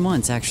 More than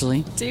once,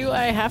 actually. Do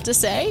I have to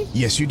say?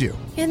 Yes, you do.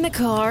 In the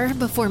car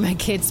before my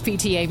kids'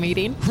 PTA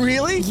meeting.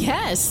 Really?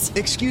 Yes.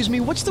 Excuse me,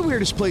 what's the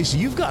weirdest place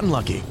you've gotten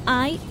lucky?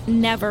 I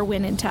never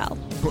win and tell.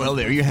 Well,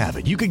 there you have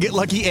it. You can get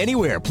lucky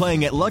anywhere,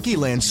 playing at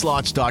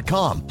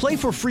LuckyLandSlots.com. Play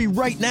for free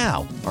right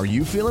now. Are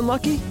you feeling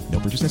lucky? No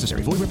purchase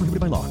necessary. Void where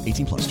prohibited by law.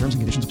 18 plus. Terms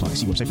and conditions apply.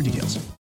 See website for details.